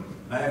group, and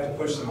I have to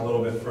push them a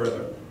little bit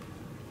further.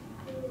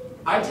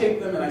 I take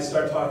them and I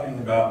start talking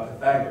about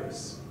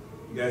Pythagoras.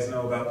 You guys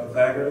know about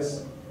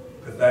Pythagoras?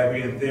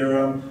 Pythagorean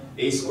theorem,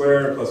 a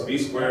squared plus b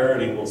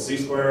squared equals c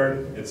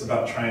squared. It's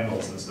about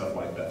triangles and stuff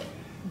like that.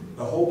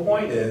 The whole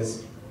point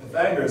is,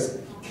 Pythagoras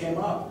came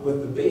up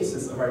with the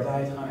basis of our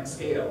diatonic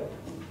scale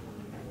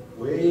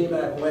way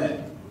back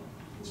when.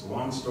 It's a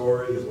long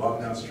story. He was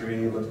walking down the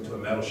street, looked into a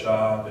metal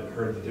shop, and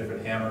heard the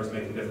different hammers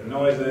making different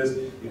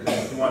noises.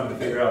 Because he wanted to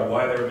figure out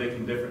why they were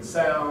making different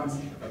sounds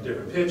of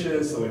different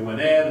pitches, so he went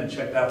in and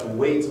checked out the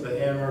weights of the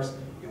hammers.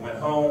 He went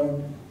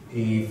home.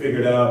 He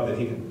figured out that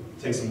he could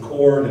take some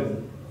cord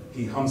and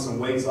he hung some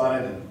weights on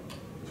it, and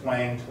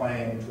twang,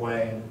 twang,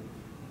 twang.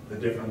 The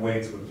different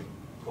weights would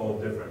pull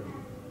different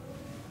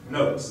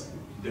notes,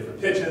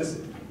 different pitches,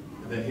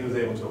 and then he was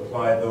able to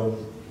apply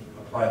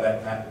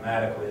that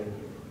mathematically.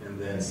 And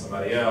then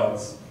somebody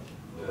else,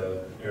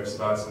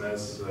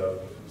 Aristophanes,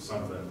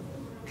 something,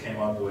 came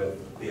up with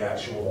the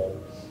actual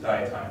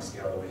diatonic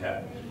scale that we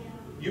have.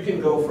 You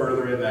can go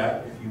further in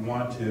that if you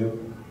want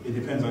to. It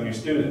depends on your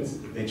students.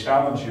 If they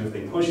challenge you, if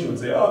they push you and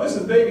say, oh, this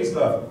is baby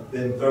stuff,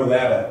 then throw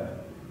that at them.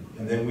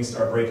 And then we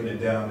start breaking it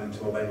down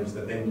into a language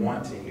that they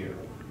want to hear.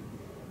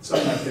 Some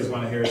of my kids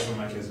want to hear it, some of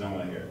my kids don't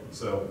want to hear it.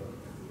 So,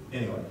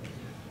 anyway.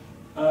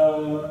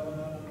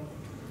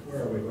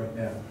 Where are we right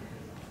now?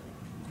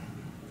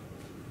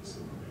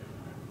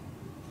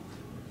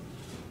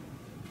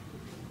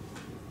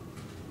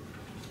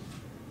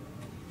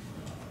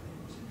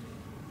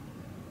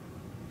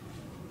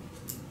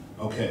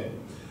 Okay,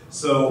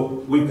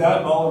 so we've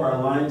got all of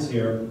our lines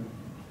here,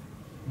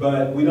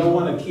 but we don't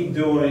want to keep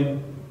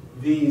doing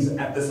these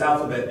at this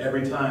alphabet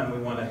every time we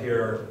want to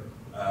hear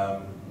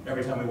the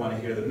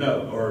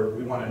note, or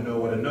we want to know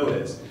what a note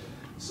is.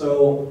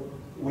 So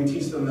we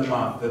teach them the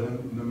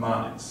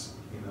mnemonics.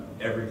 You know,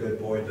 every good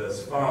boy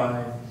does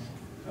fine.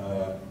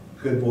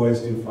 Good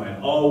boys do fine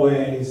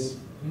always.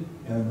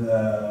 And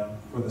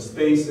for the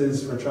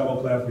spaces, for treble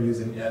clef, we're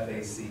using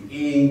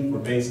F-A-C-E. For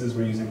basses,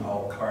 we're using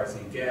all cars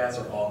eat gas,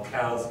 or all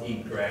cows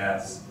eat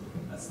grass.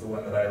 That's the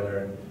one that I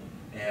learned.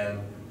 And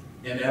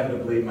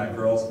inevitably, my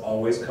girls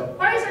always come,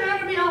 why does it have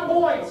to be all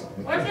boys?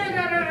 Why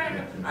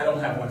can't I don't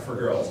have one for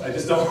girls. I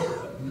just don't,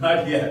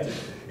 not yet.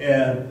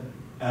 And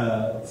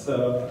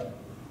so,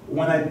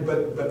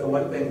 but the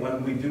one thing,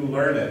 when we do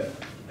learn it,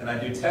 and I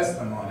do test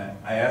them on it,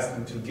 I ask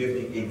them to give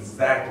me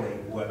exactly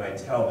what I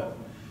tell them.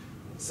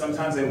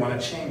 Sometimes they want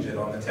to change it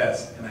on the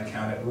test, and I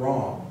count it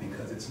wrong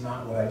because it's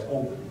not what I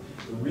told them.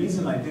 The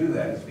reason I do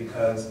that is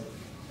because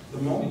the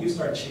moment you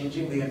start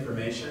changing the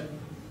information,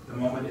 the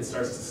moment it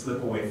starts to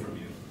slip away from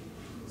you.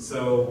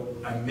 So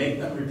I make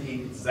them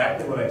repeat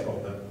exactly what I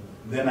told them,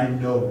 then I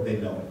know that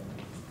they know it.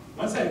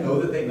 Once I know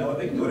that they know it,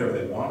 they can do whatever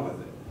they want with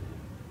it.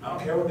 I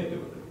don't care what they do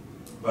with it.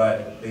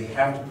 But they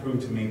have to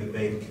prove to me that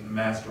they can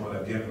master what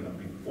I've given them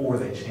before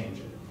they change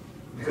it.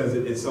 Because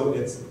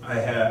I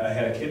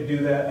had a kid do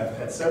that, I've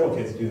had several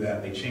kids do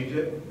that, they change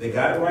it, they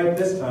got it right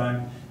this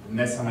time, the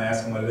next time I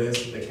ask them what it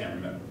is, they can't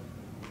remember.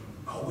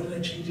 Oh, what did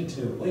I change it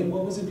to? Wait,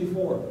 what was it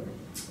before?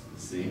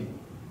 See?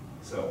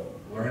 So,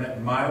 learn it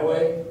my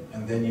way,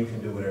 and then you can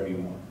do whatever you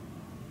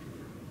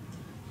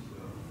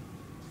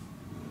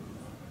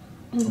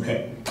want.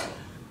 Okay.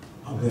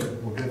 Oh,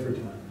 good. We're good for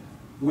time.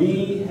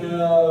 We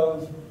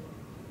have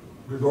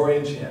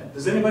Gregorian chant.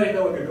 Does anybody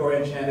know what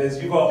Gregorian chant is?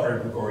 You've all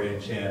heard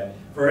Gregorian chant.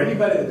 For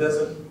anybody that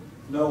doesn't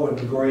know what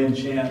Gregorian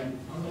chant,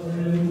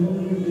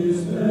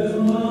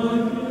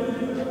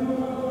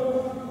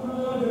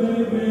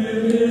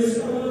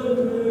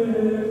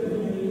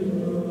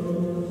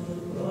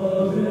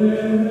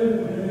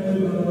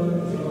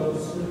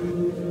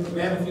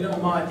 man, if you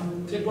don't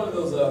mind, take one of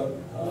those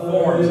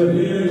forms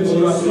and just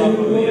drop it off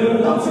on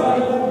the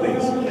outside,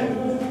 please.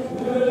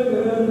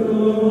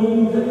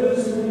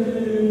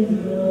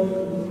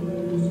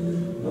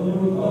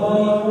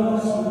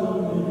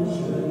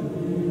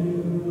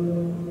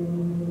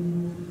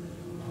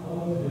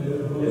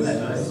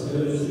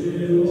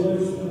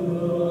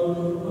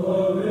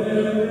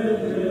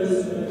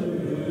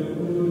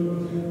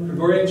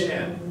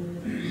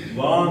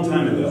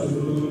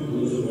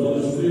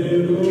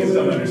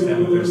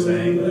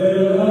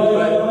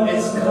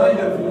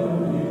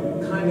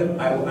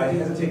 I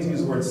hesitate to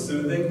use the word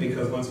soothing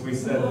because once we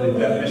said the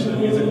definition of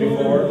music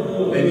before,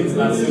 maybe it's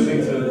not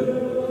soothing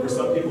for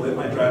some people. It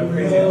might drive them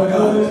crazy. Oh my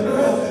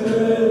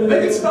God,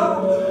 make it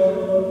stop!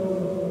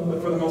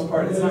 But for the most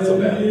part, it's not so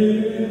bad.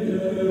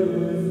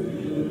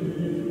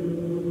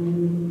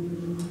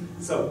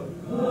 So,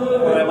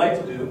 what I like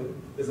to do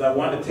is I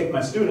want to take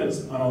my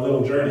students on a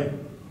little journey.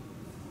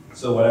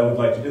 So what I would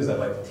like to do is I'd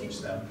like to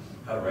teach them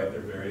how to write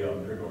their very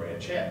own Gregorian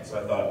chant.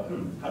 So I thought,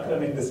 how can I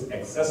make this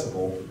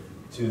accessible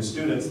to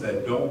students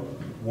that don't,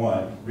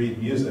 one,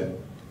 read music,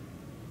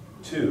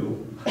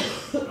 two,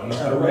 don't know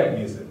how to write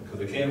music because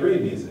they can't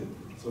read music.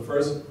 So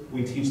first,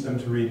 we teach them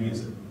to read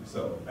music.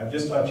 So I've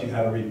just taught you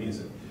how to read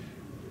music.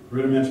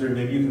 Rudimentary,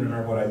 maybe you can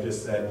remember what I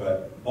just said,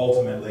 but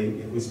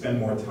ultimately, if we spend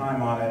more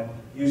time on it,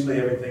 usually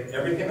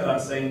everything that I'm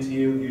saying to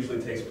you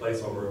usually takes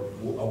place over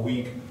a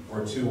week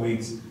or 2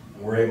 weeks.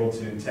 And we're able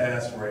to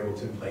test, we're able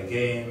to play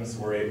games,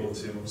 we're able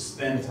to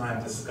spend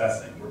time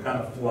discussing. We're kind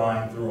of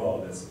flying through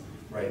all of this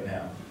right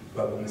now.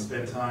 But when we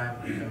spend time,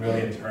 you can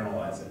really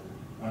internalize it.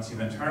 Once you've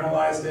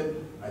internalized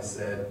it, I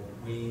said,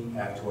 we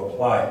have to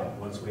apply it.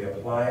 Once we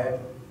apply it,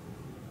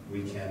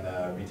 we can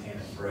retain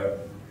it forever.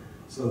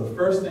 So the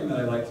first thing that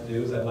I like to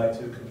do is I'd like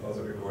to compose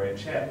a Gregorian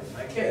chant with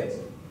my kids.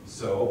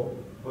 So,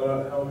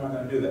 how am I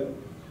going to do that?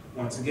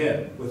 Once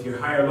again, with your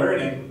higher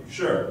learning,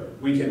 sure,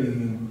 we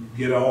can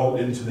get all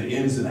into the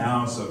ins and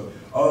outs of,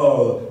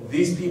 oh,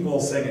 these people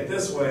sang it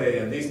this way,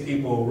 and these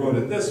people wrote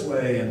it this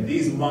way, and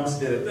these monks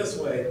did it this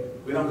way.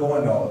 We don't go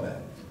into all of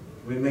that.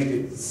 We make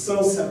it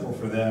so simple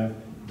for them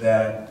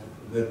that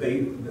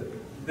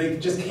they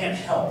just can't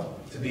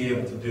help to be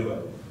able to do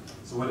it.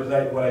 So what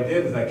I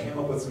did is I came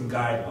up with some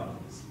guidelines.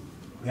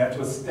 We have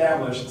to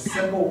establish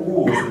simple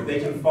rules that they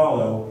can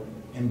follow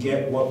and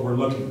get what we're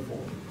looking for.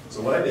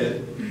 So what I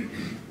did,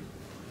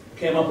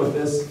 came up with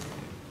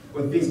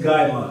these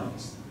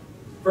guidelines.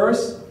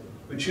 First,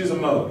 we choose a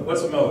mode.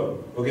 What's a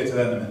mode? We'll get to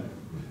that in a minute.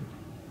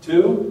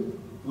 Two,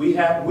 we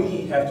have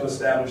to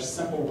establish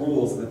simple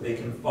rules that they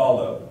can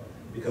follow,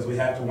 because we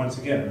have to, once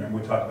again, remember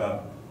we talked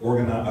about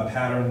a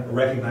pattern, a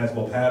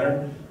recognizable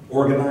pattern,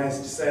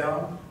 organized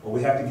sound, or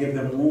we have to give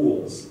them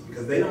rules,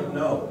 because they don't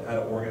know how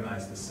to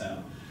organize the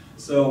sound.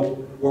 So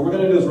what we're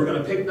going to do is we're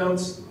going to pick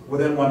notes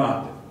within one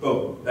octave.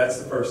 Boom. That's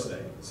the first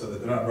thing, so that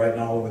they're not writing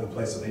all over the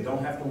place, so they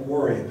don't have to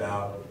worry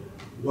about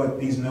what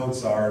these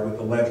notes are with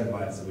the legend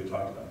lines that we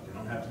talked about. They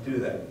don't have to do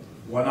that.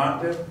 One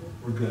octave,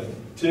 we're good.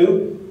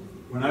 Two,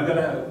 we're not going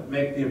to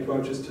make the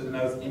approaches to the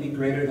notes any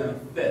greater than a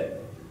fifth.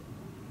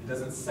 It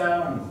doesn't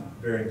sound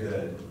very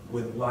good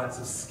with lots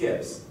of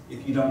skips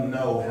if you don't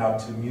know how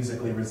to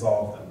musically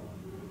resolve them.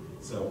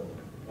 So,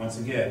 once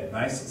again,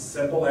 nice,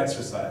 simple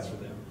exercise for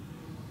them.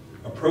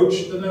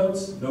 Approach the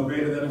notes, no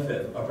greater than a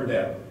fifth, up or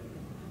down.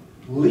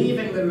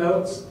 Leaving the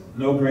notes,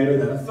 no greater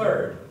than a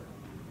third.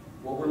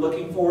 What we're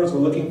looking for is we're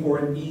looking for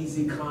an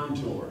easy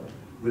contour.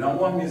 We don't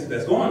want music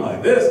that's going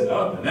like this,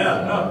 up and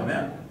down, up and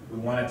down. We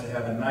want it to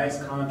have a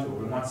nice contour.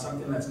 We want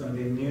something that's going to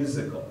be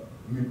musical.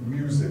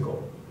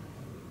 Musical.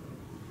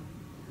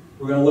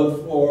 We're going to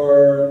look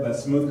for that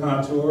smooth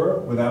contour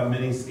without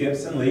many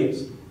skips and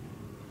leaps.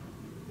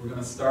 We're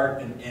going to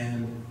start and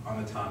end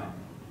on the tonic.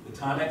 The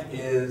tonic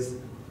is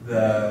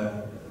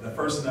the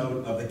first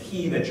note of the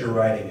key that you're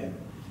writing in.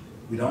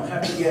 We don't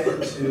have to get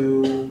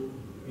into,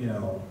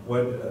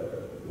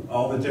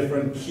 all the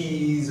different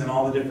keys and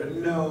all the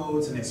different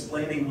notes and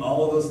explaining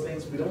all of those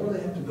things. We don't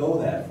really have to go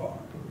that far.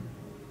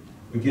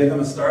 We give them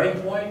a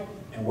starting point,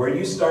 and where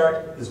you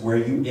start is where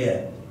you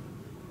end.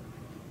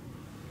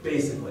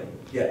 Basically,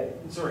 yeah.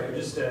 Sorry,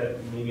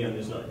 maybe I'm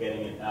just not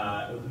getting it.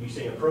 You're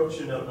saying approach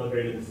to note no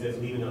greater than fifth,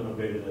 leave a note no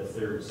greater than a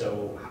third.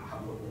 So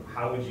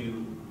how would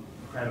you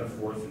cram a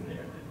fourth in there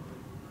then?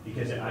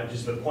 Because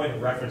just the point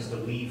of reference to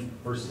leave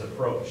versus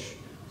approach.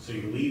 So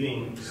you're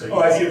leaving. So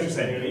I see what you're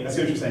saying. I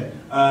see what you're saying.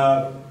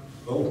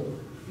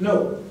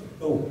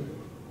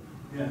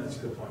 Yeah, that's a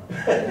good point.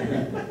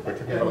 We're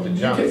talking about the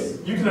jumps.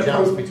 You can jumps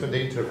approach between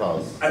the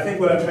intervals. I think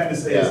what I'm trying to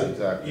say is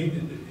exactly. you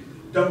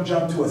don't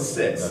jump to a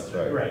sixth.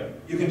 That's right. Right.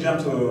 You can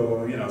jump to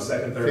a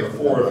second, third, Fifth, or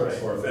fourth,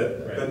 right. or a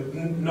fifth, Right. but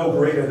no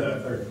greater than a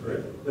third.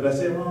 Right. Did I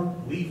say it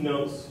wrong? Leave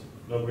notes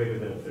no greater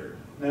than a third.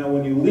 Now,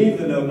 when you leave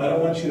the note, I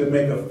don't want you to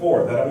make a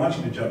fourth. I don't want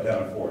you to jump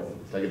down a fourth.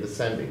 It's like a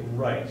descending.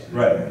 Right.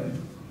 Right.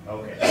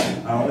 Okay.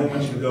 I only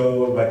want you to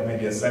go like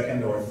maybe a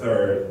second or a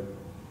third,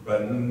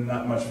 but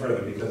not much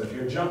further, because if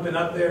you're jumping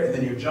up there and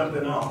then you're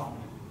jumping off,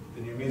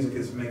 then your music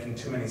is making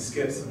too many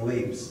skips and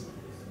leaps. Does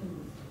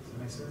that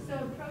make sense? So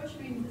approach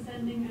means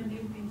ascending and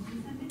leave means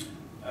descending?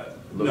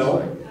 No.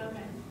 Like.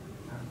 Okay.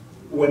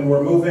 When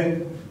we're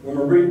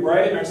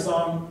writing our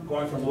song,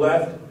 going from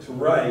left to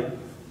right,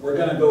 we're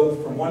going to go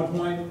from one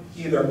point,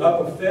 either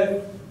up a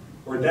fifth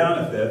or down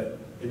a fifth.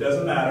 It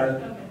doesn't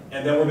matter. Okay.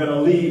 And then we're going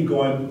to leave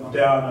going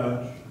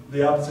down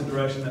the opposite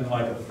direction in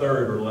like a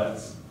third or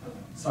less.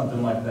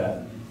 Something like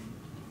that.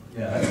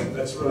 Yeah,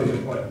 that's a really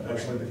good point.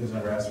 Actually, the kids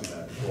never asked me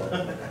that before.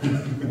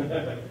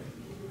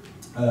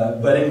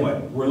 But anyway,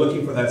 we're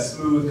looking for that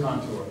smooth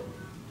contour.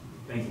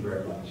 Thank you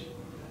very much.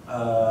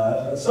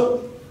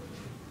 So,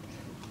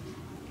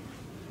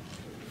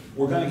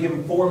 we're going to give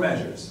them 4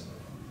 measures.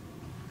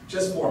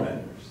 Just 4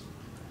 measures.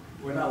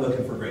 We're not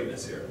looking for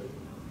greatness here.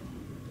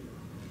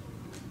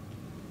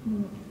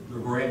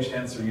 Gregorian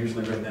chants are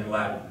usually written in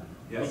Latin.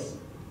 Yes?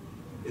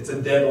 It's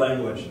a dead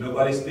language.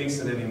 Nobody speaks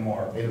it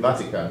anymore. In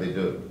Vatican, they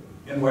do.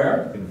 In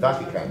where? In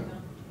Vatican.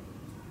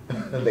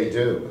 They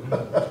do.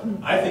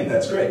 I think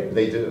that's great.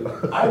 They do.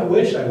 I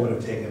wish I would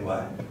have taken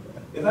Latin.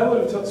 If I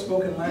would have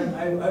spoken Latin,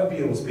 I would be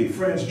able to speak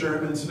French,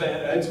 German,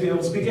 Spanish. I'd be able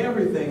to speak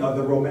everything of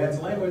the Romance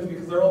language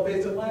because they're all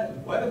based in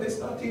Latin. Why did they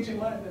stop teaching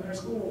Latin in our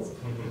schools?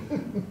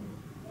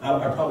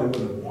 I probably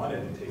wouldn't have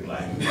wanted to take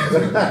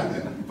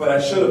Latin, but I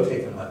should have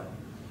taken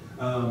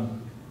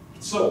Latin.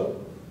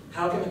 So,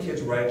 how can the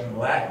kids write in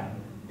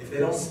Latin if they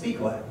don't speak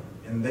Latin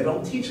and they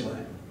don't teach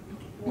Latin?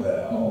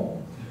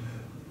 Well,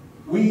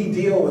 we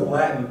deal with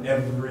Latin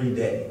every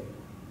day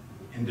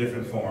in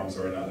different forms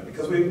or another,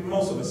 because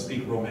most of us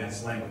speak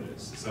Romance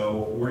languages,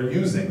 so we're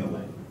using the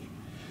language.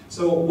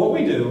 So what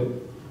we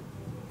do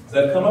is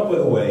I've come up with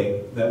a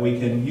way that we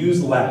can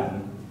use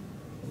Latin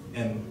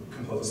and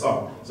compose a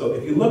song. So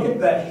if you look at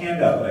that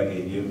handout that I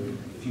gave you,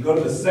 if you go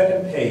to the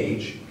second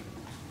page,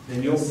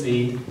 then you'll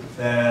see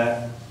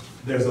that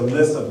there's a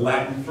list of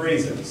Latin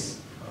phrases.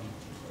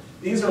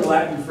 These are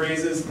Latin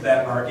phrases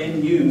that are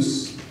in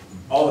use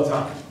all the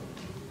time,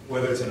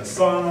 whether it's in a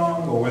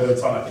song or whether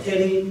it's on a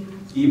penny.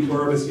 E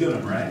pluribus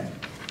unum, right?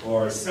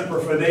 Or semper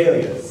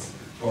fidelius,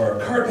 or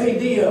carpe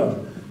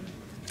diem.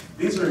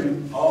 These are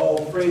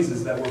all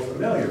phrases that we're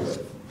familiar with.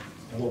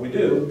 And what we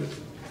do,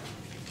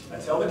 I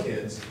tell the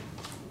kids,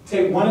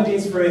 take one of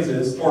these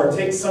phrases, or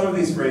take some of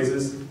these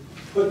phrases,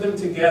 put them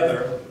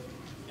together,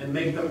 and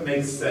make them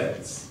make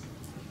sense.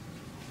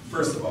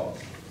 First of all,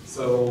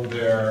 so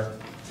their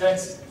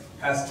text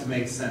has to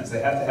make sense.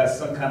 They have to have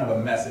some kind of a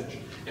message.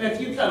 And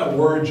if you kind of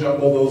word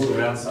jumble those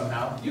around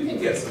somehow, you can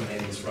get some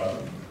meanings from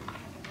them.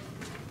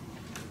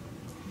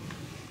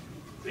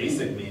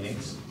 Basic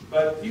meanings,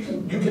 but you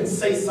can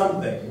say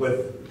something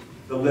with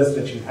the list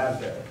that you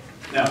have there.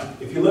 Now,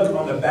 if you look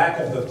on the back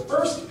of the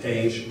first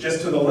page,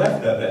 just to the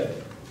left of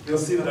it, you'll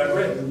see that I've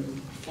written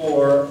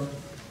 4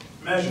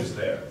 measures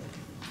there.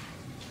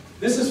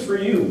 This is for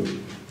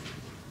you.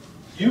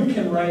 You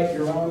can write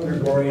your own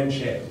Gregorian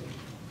chant.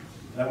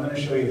 And I'm going to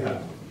show you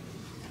how.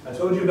 I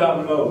told you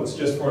about modes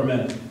just for a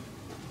minute.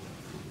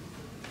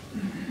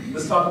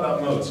 Let's talk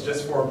about modes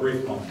just for a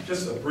brief moment.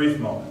 Just a brief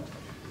moment.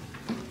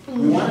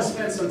 We want to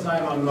spend some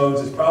time on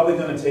modes. It's probably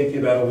going to take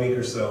you about a week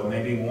or so,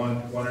 maybe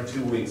one or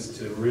 2 weeks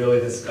to really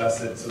discuss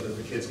it so that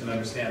the kids can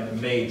understand the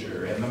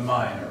major and the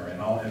minor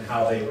and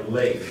how they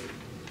relate.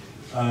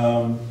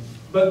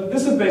 But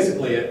this is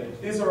basically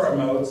it. These are our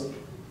modes.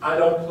 I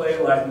don't play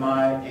like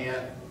my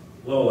Aunt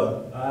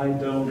Lola. I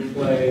don't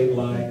play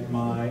like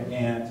my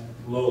Aunt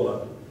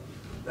Lola.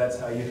 That's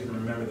how you can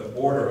remember the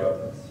order of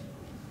them.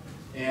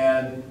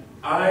 And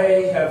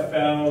I have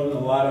found a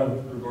lot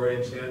of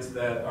Gregorian chants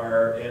that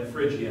are in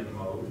Phrygian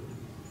mode.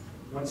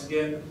 Once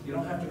again, you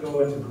don't have to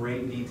go into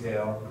great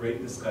detail,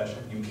 great discussion.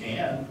 You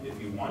can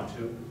if you want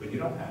to, but you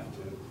don't have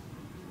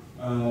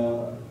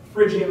to.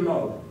 Phrygian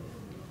mode,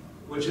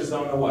 which is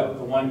on the what?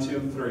 The 1,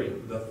 2, 3,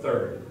 the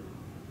third.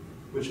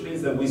 Which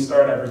means that we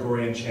start our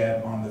Gregorian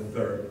chant on the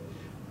third.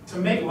 To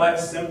make life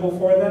simple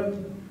for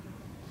them,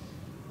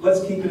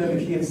 let's keep it in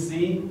the key of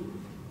C,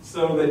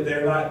 so that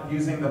they're not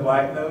using the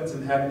black notes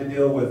and having to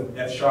deal with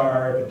F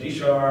sharp and G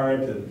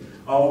sharp and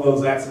all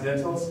those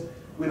accidentals.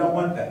 We don't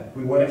want that.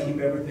 We want to keep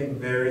everything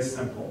very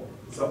simple.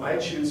 So I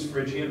choose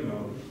Phrygian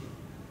mode,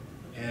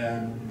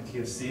 and in the key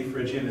of C,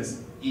 Phrygian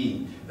is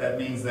E. That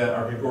means that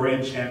our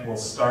Gregorian chant will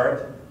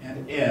start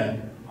and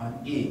end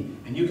on E.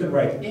 And you can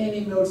write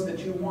any notes that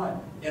you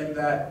want in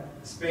that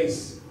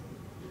space.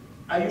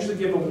 I usually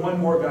give them one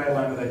more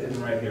guideline that I didn't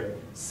write here.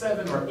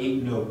 7 or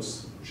 8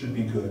 notes should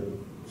be good.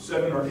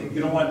 7 or 8.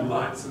 You don't want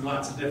lots and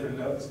lots of different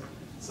notes.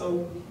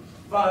 So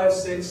 5,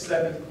 6,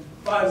 7.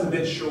 5 is a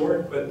bit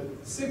short, but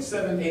 6,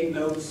 7, 8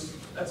 notes,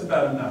 that's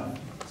about enough.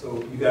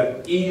 So you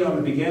got E on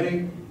the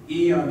beginning,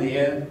 E on the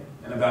end,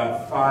 and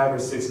about 5 or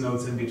 6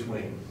 notes in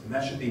between. And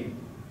that should be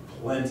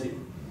plenty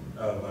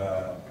of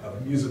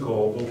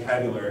musical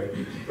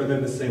vocabulary for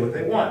them to say what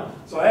they want.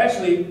 So I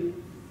actually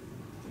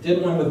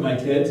did one with my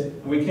kids,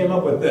 and we came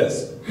up with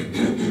this.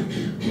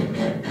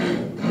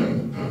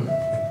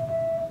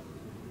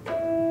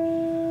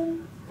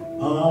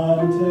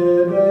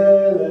 Ante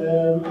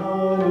bellum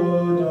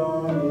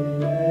anno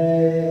Domine,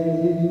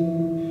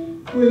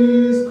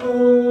 quis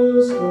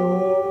custo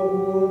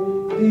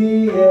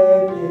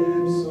diet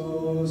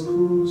ipsos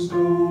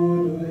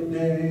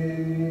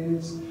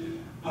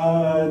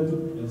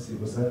custodes, let's see,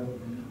 what's that?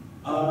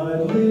 Ad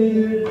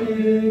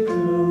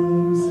liticum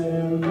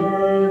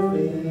semper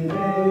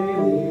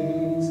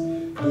fidelis,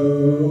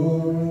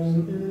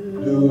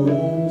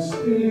 dum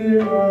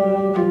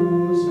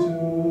spiramus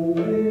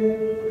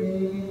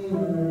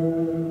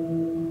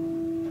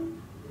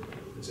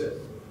That's it.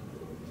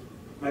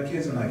 My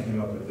kids and I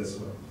came up with this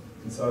one.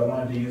 And so I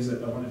wanted to use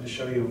it, I wanted to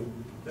show you,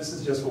 this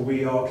is just what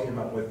we all came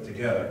up with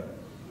together.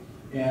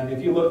 And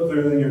if you look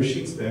through your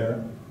sheets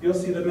there, you'll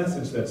see the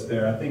message that's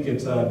there. I think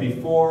it's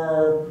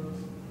before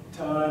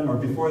time, or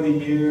before the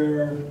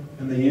year,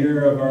 in the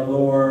year of our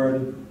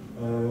Lord,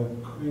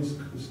 quis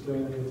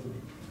custodiet,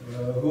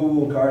 who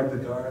will guard the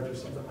guard, or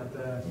something like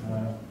that.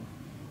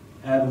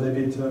 Ad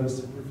libitum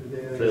semper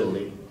fidelis.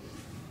 Clearly.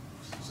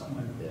 Something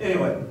like that.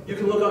 Anyway, you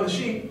can look on the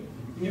sheet,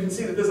 and you can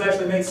see that this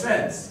actually makes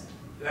sense.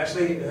 It has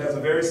a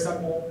very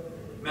simple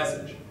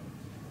message.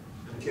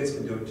 And the kids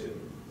can do it too.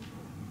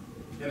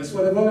 And it's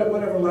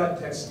whatever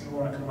Latin text you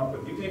want to come up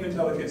with. You can even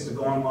tell the kids to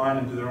go online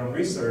and do their own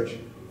research,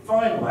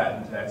 find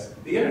Latin text.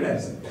 The internet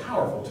is a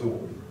powerful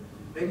tool.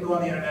 They can go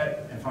on the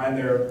internet and find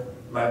their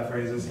Latin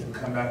phrases and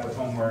come back with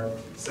homework,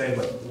 say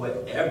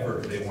whatever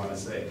they want to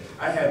say.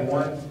 I had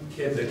one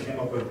kid that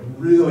came up with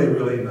really,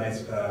 really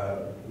nice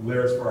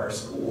lyrics for our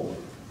school.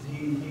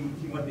 He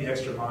went the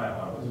extra mile.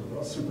 I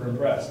was super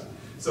impressed.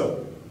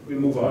 So we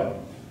move on.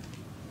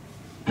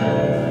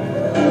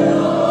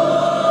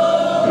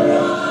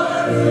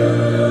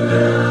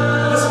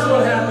 This is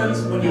what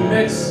happens when you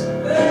mix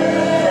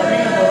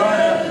Carmina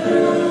Burana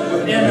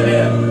with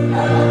M&M.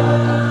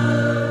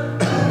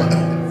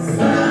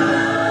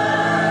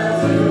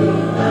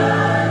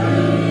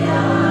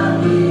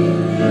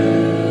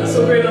 Not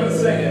so great on the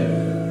singing,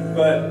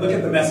 but look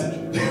at the message.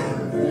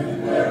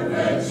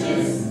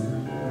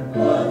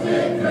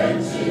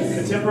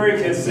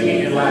 Contemporary kids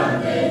singing in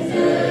Latin.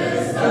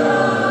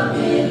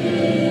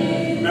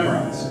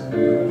 Memorize.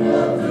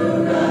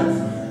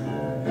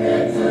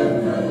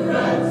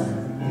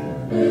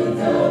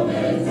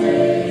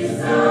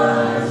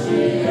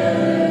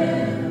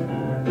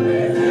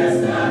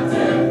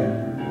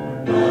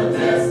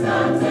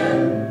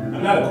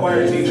 I'm not a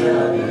choir teacher,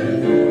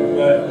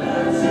 but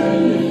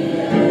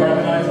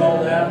harmonize all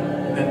that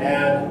and then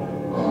add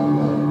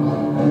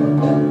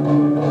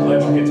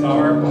electric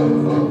guitar.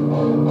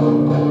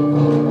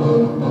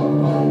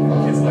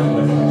 Kids like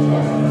electric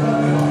guitar.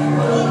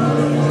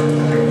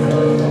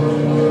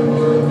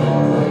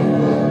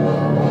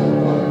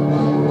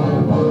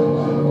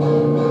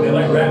 They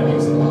like rap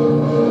music.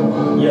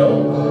 Yo,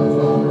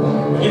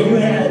 if you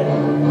had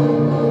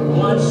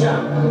one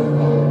shot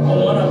or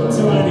one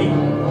opportunity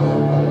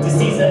to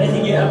seize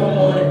anything you ever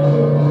wanted,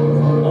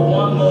 or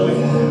one moment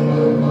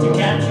to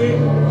capture it,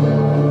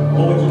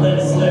 or would you let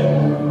it slip?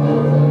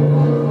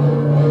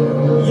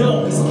 Yo,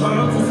 his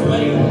palms are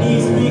sweaty,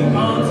 knees weak,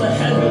 arms are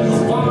heavy,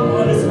 he's warm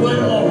on his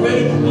sweater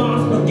already,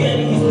 mom's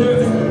spaghetti, he's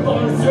nervous, on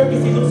the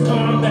surface he looks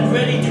calm and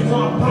ready to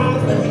crop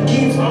bombs, but he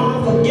keeps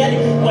on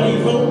forgetting what he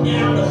wrote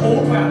down. The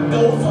whole crowd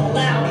goes so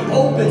loud, he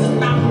opens his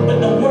mouth, but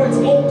the words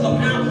won't come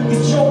out.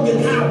 He's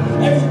choking out,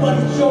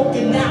 everybody's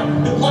choking out,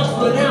 the blood's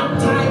run out,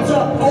 time's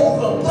up,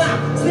 over,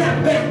 block,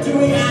 snap back to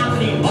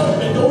reality. Oh,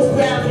 there goes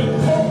gravity,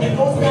 oh, there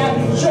goes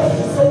gravity, choke,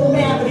 he's so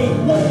mad, but he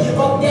won't give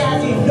up,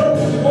 daddy, no,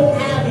 he won't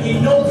have it,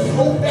 he knows he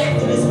goes back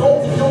to this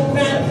hope, it don't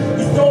matter,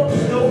 he's dope,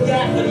 he's no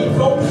gas, but he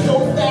broke, he's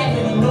so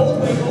stagnant, he knows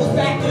when he goes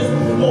back to this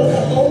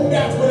mobile home,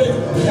 that's what it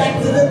is,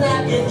 back to the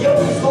lab, get yo,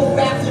 he's so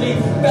rhapsody,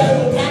 better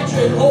go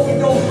capture it, hope it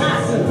don't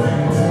pass him.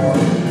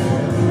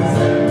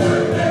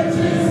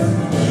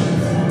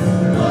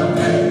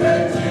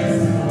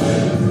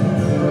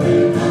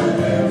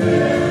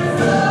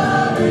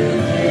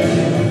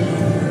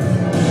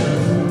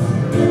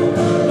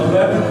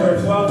 11th or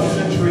 12th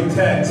century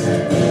text,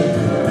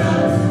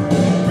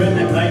 written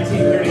in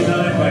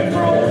 1939 by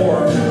Karl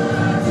Orff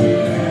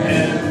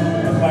in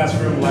a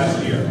classroom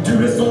last year. To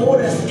this old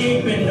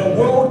escape in the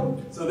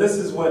world. So this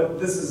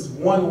is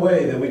one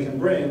way that we can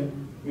bring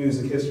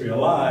music history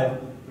alive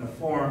in a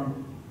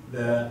form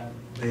that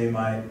they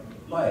might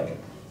like.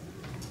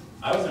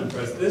 I was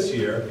impressed this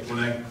year when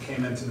I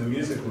came into the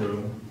music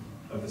room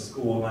of the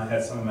school and I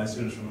had some of my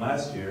students from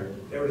last year.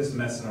 They were just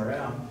messing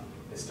around.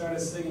 They started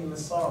singing the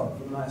song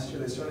from last year.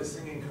 They started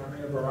singing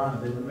Carmina Burana.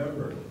 They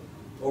remembered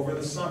over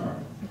the summer.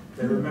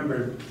 They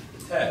remembered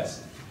the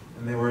text.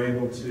 And they were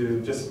able to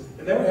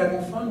and they were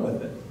having fun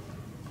with it.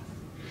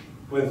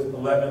 With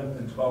 11th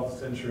and 12th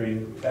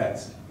century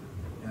text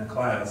in a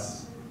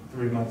class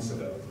 3 months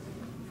ago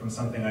from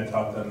something I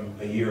taught them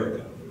a year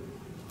ago.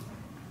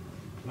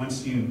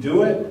 Once you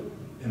do it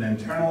and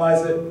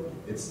internalize it,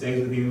 it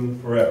stays with you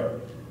forever.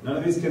 None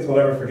of these kids will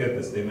ever forget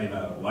this. They may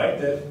not have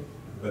liked it,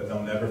 but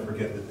they'll never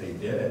forget that they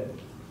did it.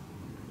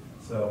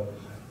 So,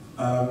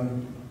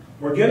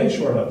 we're getting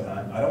short on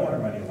time. I don't want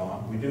to run you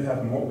long. We do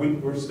have more. We're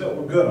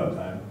good on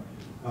time.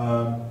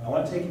 I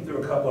want to take you through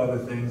a couple other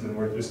things, and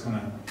we're just going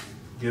to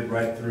get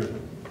right through.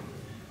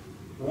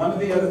 One of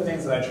the other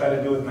things that I try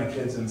to do with my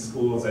kids in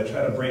school is I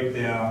try to break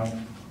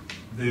down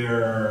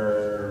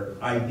their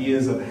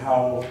ideas of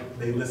how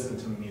they listen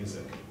to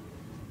music.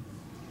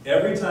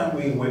 Every time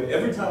we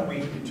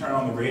turn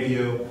on the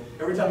radio,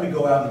 every time we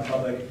go out in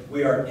public,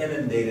 we are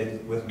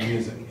inundated with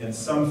music in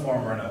some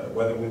form or another.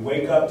 Whether we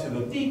wake up to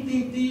the beep,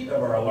 beep, beep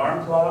of our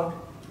alarm clock,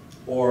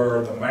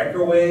 or the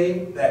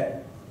microwave,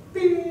 that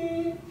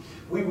beep,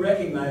 we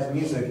recognize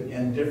music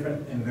in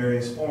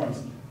various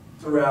forms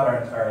throughout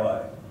our entire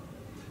life.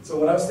 So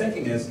what I was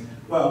thinking is,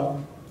 well,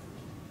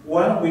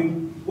 what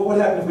would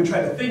happen if we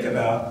tried to think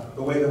about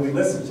the way that we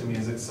listen to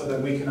music so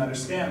that we can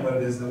understand what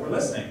it is that we're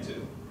listening to?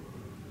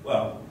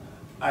 Well,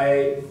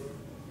 I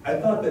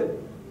thought that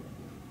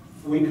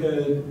we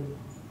could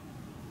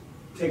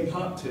take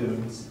pop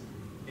tunes,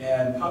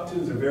 and pop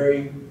tunes are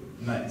very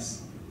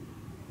nice.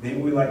 Maybe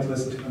we like to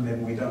listen to them,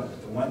 maybe we don't.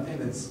 The one thing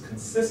that's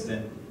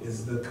consistent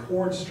is the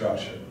chord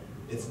structure.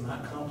 It's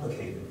not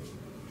complicated.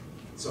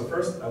 So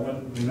first, I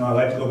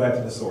like to go back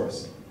to the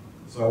source.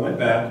 So I went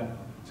back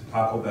to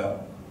Taco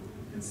Bell.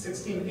 In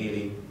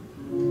 1680,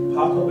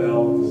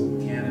 Pachelbel's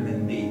Canon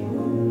in D.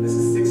 This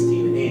is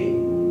 1680.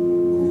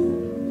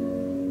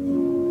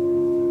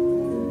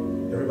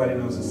 Everybody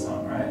knows this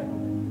song, right?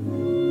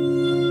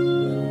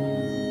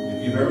 If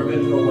you've ever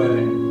been to a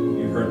wedding,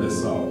 you've heard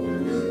this song.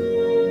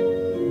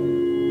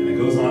 And it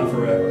goes on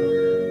forever.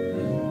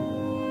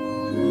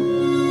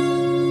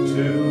 2,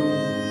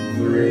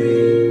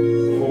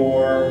 3,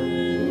 4,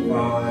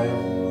 5,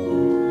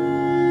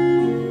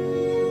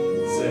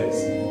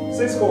 6.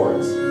 6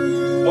 chords.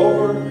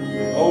 Over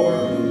and over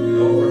and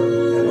over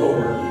and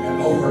over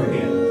and over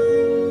again.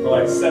 For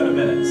like 7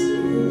 minutes.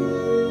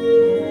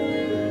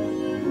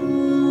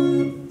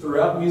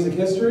 Throughout music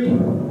history,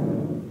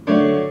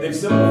 they've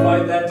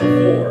simplified that to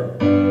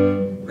 4.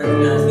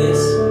 Recognize this?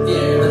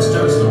 Yeah, let's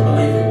start Don't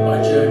Believe It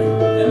by Journey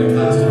and the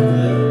Cost of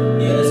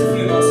Living. Yeah, there's a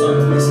few more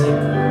songs in the same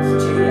chorus.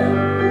 Check it out.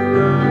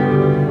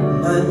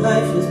 My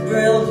life is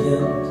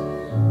brilliant,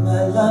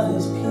 my love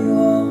is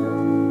pure.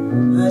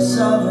 I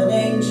saw an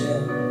angel,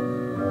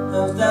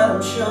 of that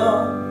I'm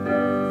sure.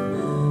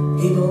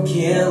 People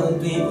kill and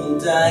people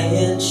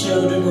dying,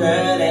 children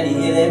hurt and you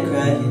hear them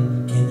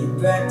crying. Can you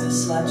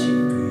practice what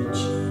you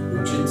preach?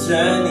 Would you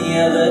turn the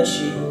other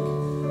cheek?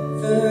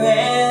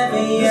 Forever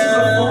young. This is a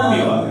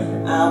formula.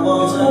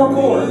 It's 4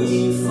 chords.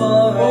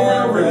 Over and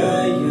over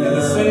again. And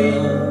the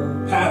same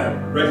pattern.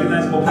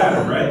 Recognizable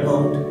pattern, right? I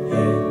won't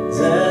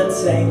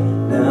hesitate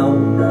no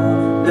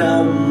more, no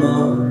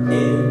more.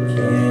 It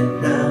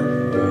cannot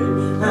wait.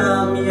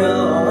 I'm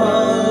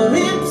your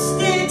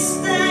lipstick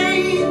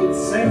stains.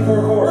 Same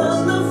 4 chords.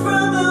 On the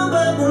front of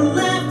the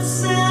left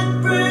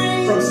side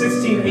brain. From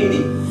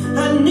 1680. I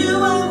knew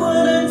I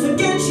wouldn't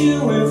forget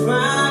you if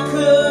I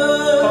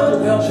could.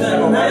 Pachelbel should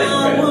have a writing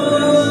credit for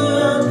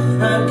this.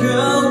 I'd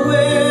go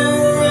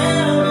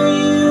wherever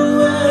you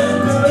would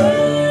go.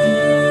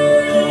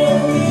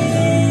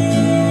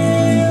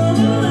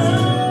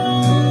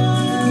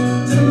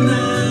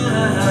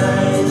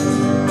 Tonight,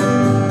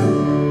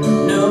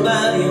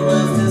 nobody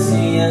wants to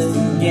see us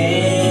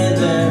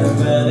together,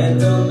 but it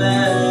don't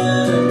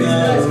matter. These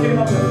guys came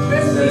up with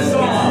 50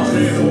 songs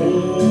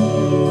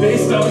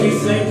based on these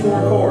same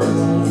 4 chords.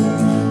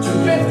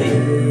 50!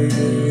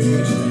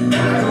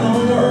 That's a lot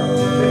more.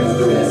 Because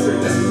through history,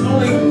 this is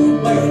only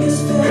like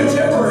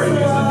contemporary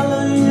music.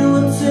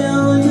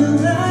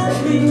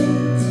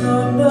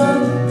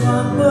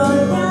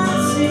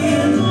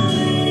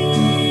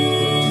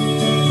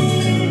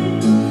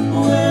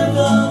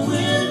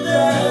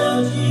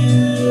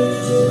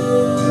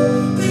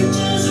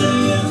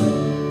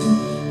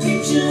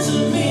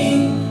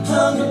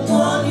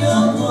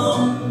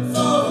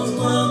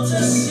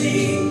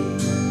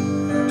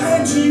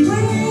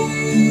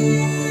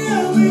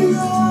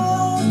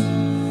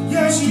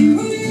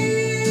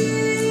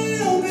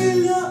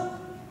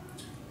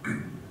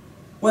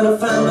 When I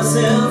find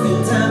myself in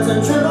times of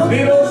trouble,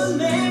 Beatles.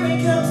 Mary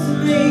comes to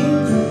me.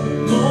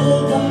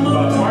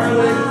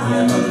 Marley.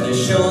 Yeah, this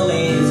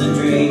surely is a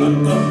dream.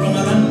 And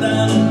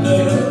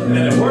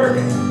then it worked.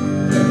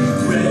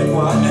 Red,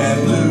 white, and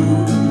blue.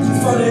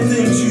 Funny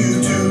things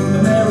you do.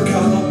 America,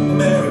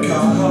 America,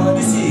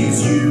 this is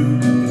you.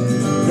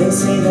 They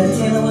say that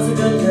Taylor was a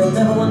good girl,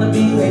 never wanna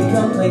be late,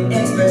 complain,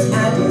 express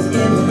ideas in the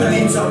I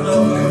need some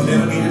love, I've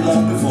never needed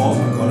love before.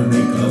 I'm gonna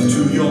make love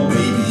to your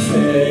baby.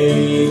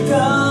 Take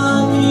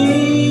on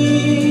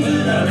me,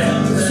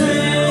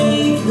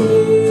 take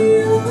me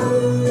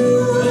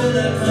when I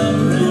come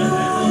around.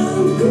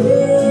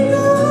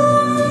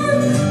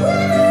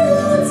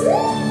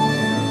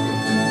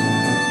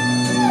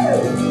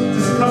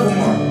 Just a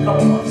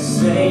couple more.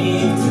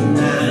 Save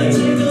tonight.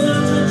 Take a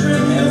lot to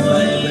drink and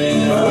play.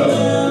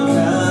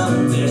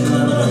 There's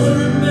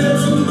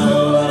nothing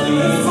more.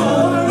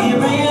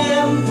 Here I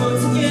am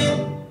once again.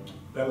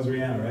 That was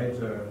Rihanna, right?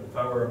 If I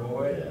Were a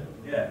Boy?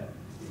 Yeah.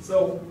 So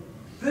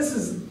this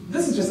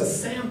is just a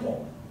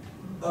sample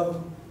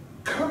of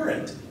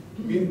current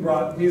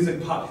rock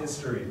music pop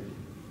history.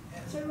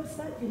 So what's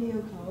that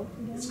video called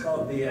again? It's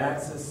called The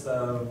Axis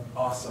of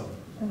Awesome.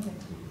 Okay.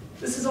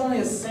 This is only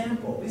a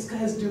sample. These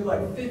guys do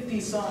like 50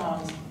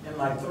 songs in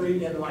like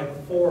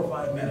 4 or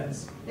 5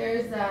 minutes.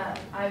 There's,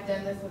 I've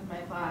done this with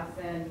my class,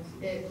 and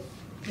it's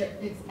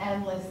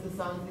endless, the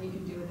songs that you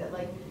can do with it.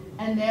 Like,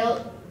 and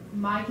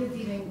my kids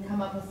even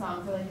come up with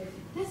songs, they're like,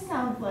 this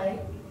sounds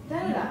like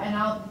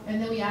da-da-da,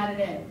 and then we add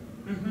it in.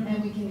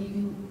 And you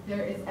can,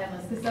 there is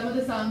endless. Because some of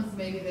the songs,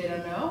 maybe they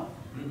don't know,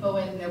 but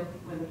when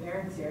the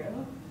parents hear it,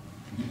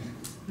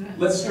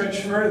 Let's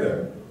stretch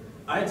further.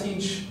 I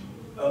teach,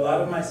 a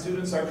lot of my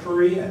students are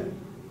Korean.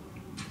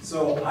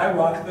 So I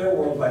rock their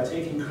world by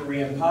taking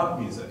Korean pop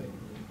music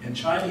and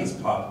Chinese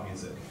pop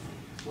music,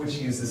 which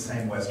use the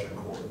same Western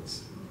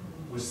chords,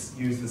 which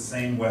use the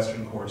same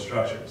Western chord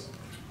structures.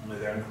 Only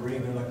they're in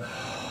Korean, they're like,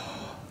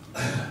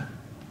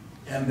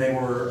 and they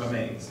were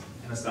amazed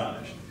and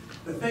astonished.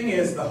 The thing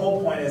is, the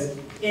whole point is,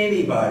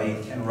 anybody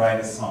can write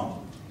a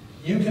song.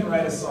 You can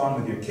write a song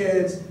with your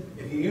kids.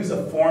 If you use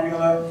a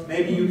formula,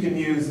 maybe you can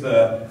use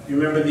you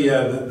remember the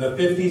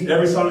 50s,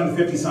 every song in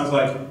the 50s sounds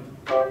like,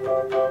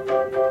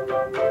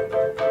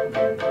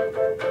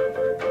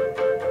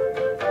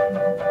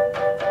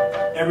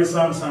 every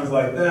song sounds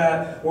like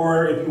that.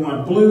 Or if you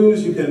want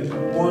blues, you can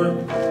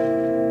 1,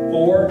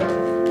 4,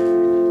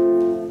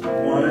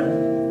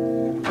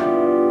 1,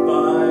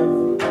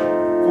 5,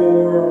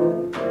 4,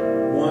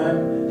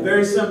 1.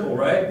 Very simple,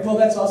 right? Well,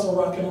 that's also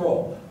rock and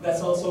roll.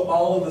 That's also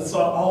all the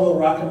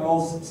rock and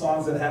roll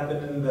songs that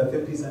happened in the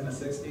 50s and the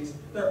 60s.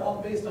 They're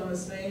all based on the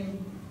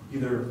same,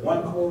 either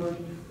 1 chord,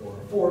 or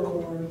 4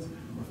 chords,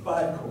 or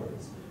 5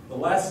 chords. The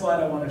last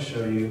slide I want to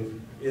show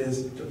you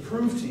is to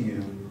prove to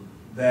you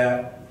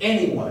that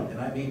anyone, and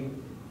I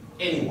mean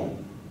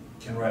anyone,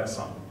 can write a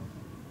song.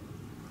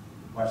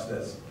 Watch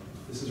this.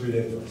 This is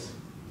ridiculous,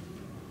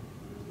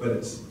 but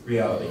it's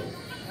reality.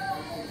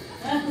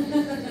 You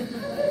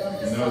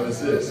know what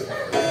this is?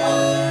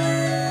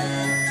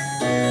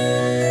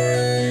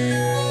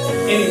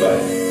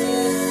 Anybody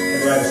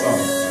can write a song.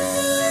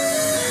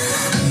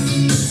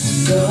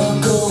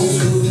 Dog goes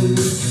woo,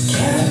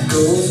 cat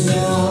goes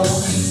meow,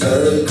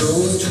 bird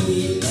goes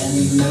tweet,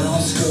 and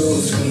mouse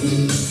goes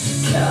squeak.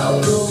 Cow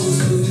goes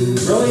woo,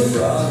 Really?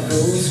 frog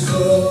goes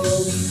croak,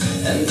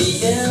 and the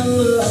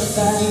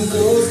elephant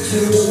goes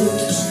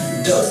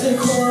toot. Ducks they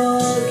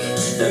quack,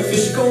 and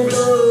fish go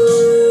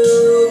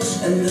glow,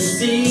 and the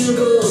seal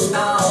goes ow,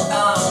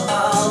 ow,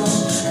 ow.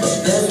 But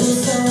there's one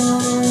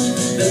sound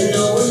that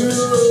no one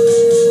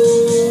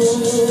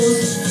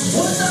knows.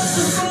 What does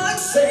the frog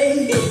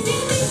say?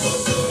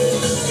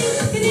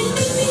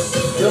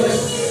 Really?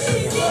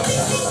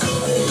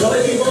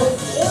 Really, people?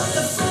 What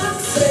the frog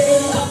say?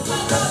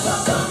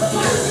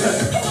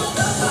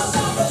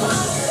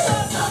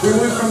 We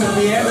went from the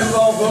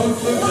Neanderthal bone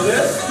flute to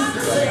this? What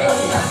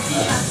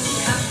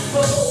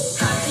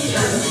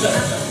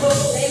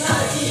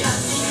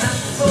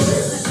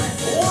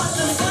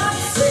the frog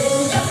say?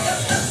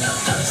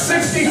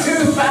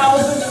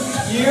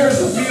 62,000 years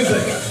of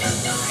music.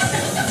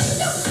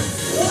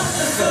 What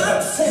the frog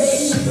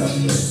say?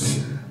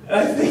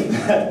 I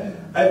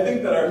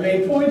think that our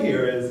main point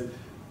here is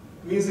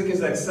music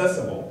is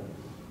accessible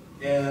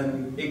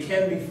and it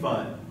can be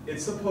fun.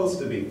 It's supposed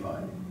to be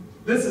fun.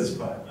 This is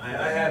fun.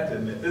 I have to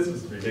admit, this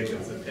was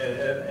ridiculous.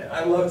 And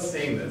I loved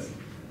seeing this.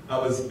 I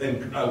was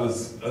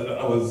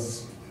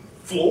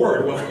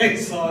floored when I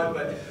saw it,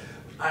 but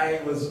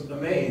I was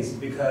amazed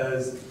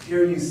because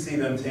here you see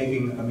them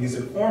taking a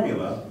music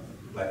formula,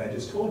 like I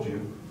just told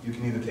you. You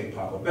can either take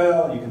Papa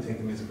Bell, you can take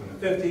the music from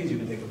the 50s, you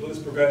can take the blues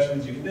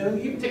progressions, you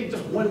can take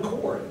just 1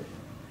 chord,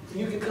 and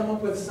you can come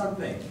up with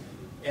something.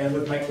 And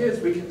with my kids,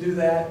 we can do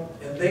that,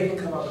 and they can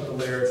come up with the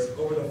lyrics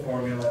over the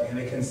formula, and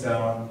it can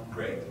sound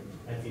great.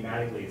 And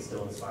thematically, it's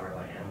still inspired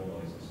by animal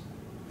noises.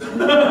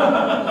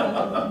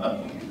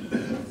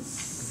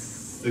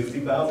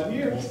 60,000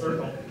 years. Full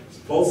circle.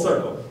 Full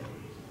circle.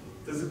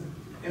 Does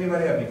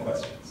anybody have any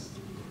questions?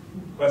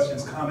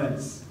 Questions,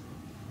 comments,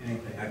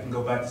 anything? I can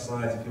go back to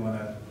slides if you want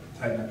to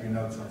tighten up your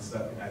notes on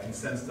stuff. I can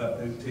send stuff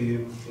to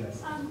you.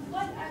 Yes.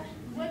 What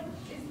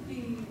is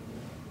the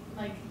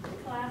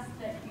class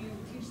that you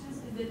teach this?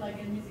 Is it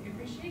like a music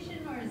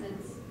appreciation or is it?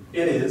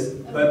 It is,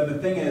 but the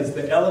thing is,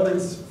 the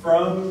elements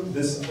from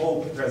this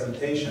whole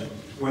presentation,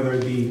 whether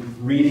it be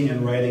reading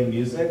and writing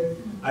music,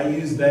 I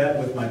use that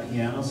with my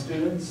piano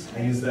students.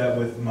 I use that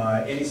with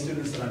any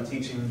students that I'm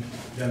teaching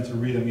them to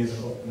read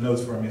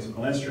notes for a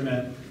musical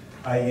instrument.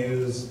 I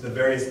use the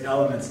various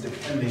elements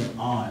depending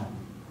on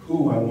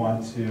who I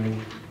want to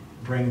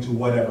bring to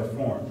whatever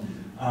form.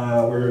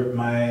 Where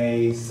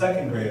my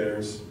second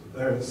graders,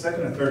 or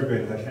second or third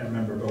graders, I can't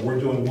remember, but we're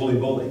doing Wooly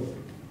Bully.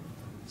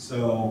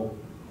 So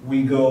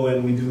we go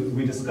and we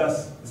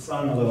discuss the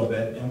song a little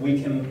bit, and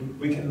we can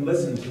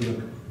listen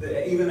to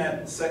even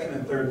at second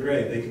and third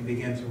grade, they can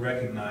begin to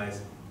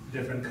recognize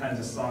different kinds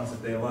of songs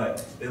that they like.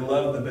 They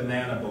love the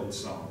Banana Boat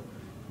song.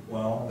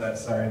 Well,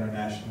 that's our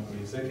international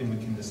music, and we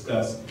can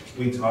discuss.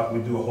 We do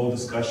a whole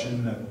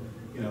discussion of,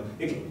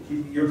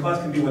 your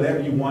class can be whatever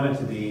you want it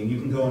to be, and you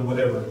can go in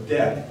whatever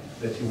depth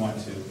that you want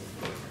to.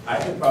 I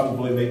could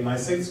probably make my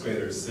 6th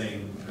graders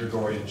sing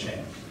Gregorian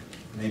chant.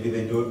 Maybe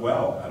they do it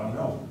well, I don't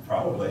know,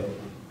 probably.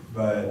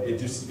 But it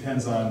just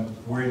depends on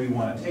where you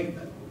want to take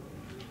them.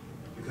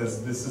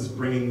 Because this is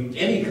bringing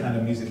any kind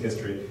of music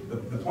history.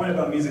 The point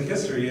about music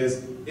history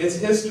is, it's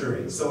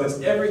history. So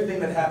it's everything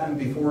that happened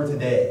before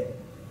today.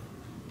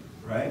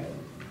 Right?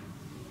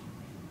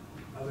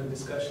 Other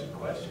discussion,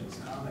 questions,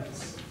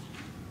 comments?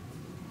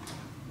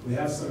 We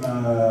have some,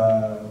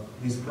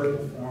 these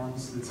purple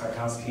forms. It's our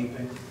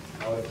housekeeping.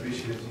 I would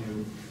appreciate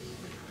you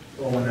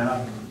pull one out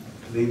and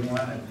leave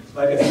one. And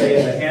like I say,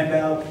 in the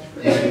handout,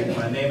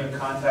 my name and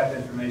contact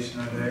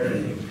information are there.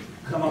 And you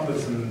come up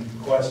with some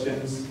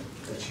questions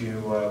that you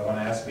want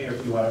to ask me, or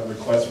if you want to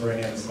request for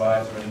any of the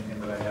slides or anything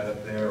that I had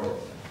up there, or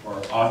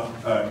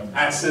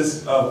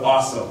Axis of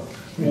Awesome,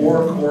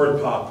 or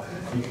Chord Pop.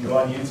 You can go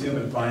on YouTube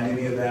and find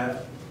any of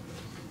that.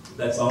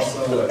 That's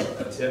also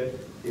a tip.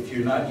 If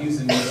you're not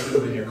using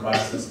YouTube in your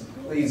classes,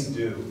 please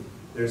do.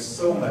 There's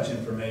so much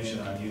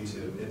information on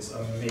YouTube. It's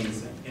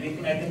amazing.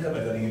 Anything I think of, I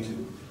go to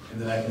YouTube,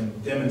 and then I can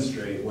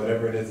demonstrate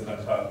whatever it is that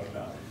I'm talking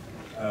about.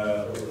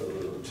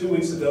 2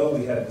 weeks ago,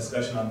 we had a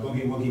discussion on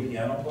boogie woogie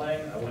piano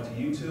playing. I went to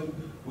YouTube,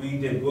 We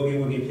did boogie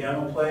woogie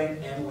piano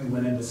playing, and we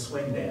went into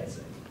swing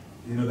dancing.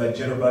 You know, that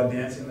jitterbug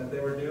dancing that they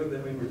were doing,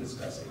 then we were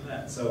discussing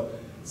that. So,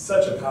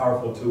 such a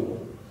powerful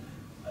tool.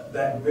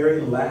 That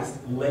very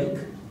last link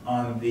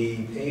on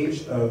the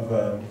page of,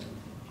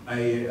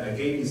 I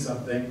gave you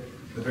something,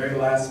 the very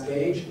last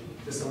page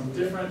is some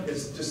different,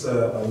 it's just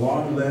a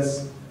long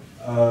list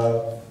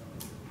of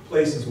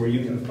places where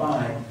you can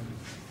find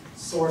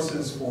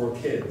sources for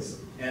kids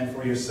and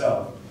for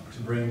yourself to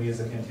bring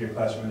music into your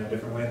classroom in a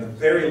different way. And the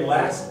very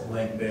last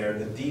link there,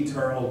 the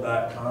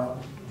deturl.com,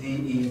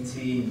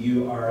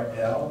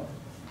 D-E-T-U-R-L,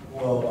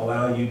 will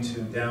allow you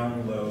to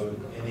download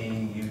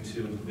any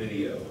YouTube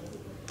video.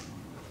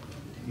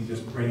 You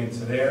just bring it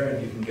to there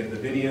and you can get the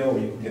video, or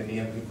you can get the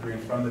MP3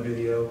 from the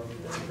video.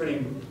 It's a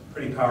pretty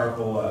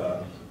powerful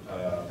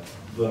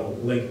little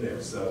link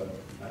there, so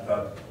I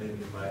thought maybe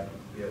you might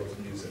be able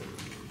to use it.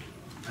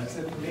 That's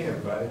it for me,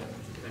 everybody.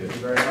 Thank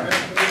you very much.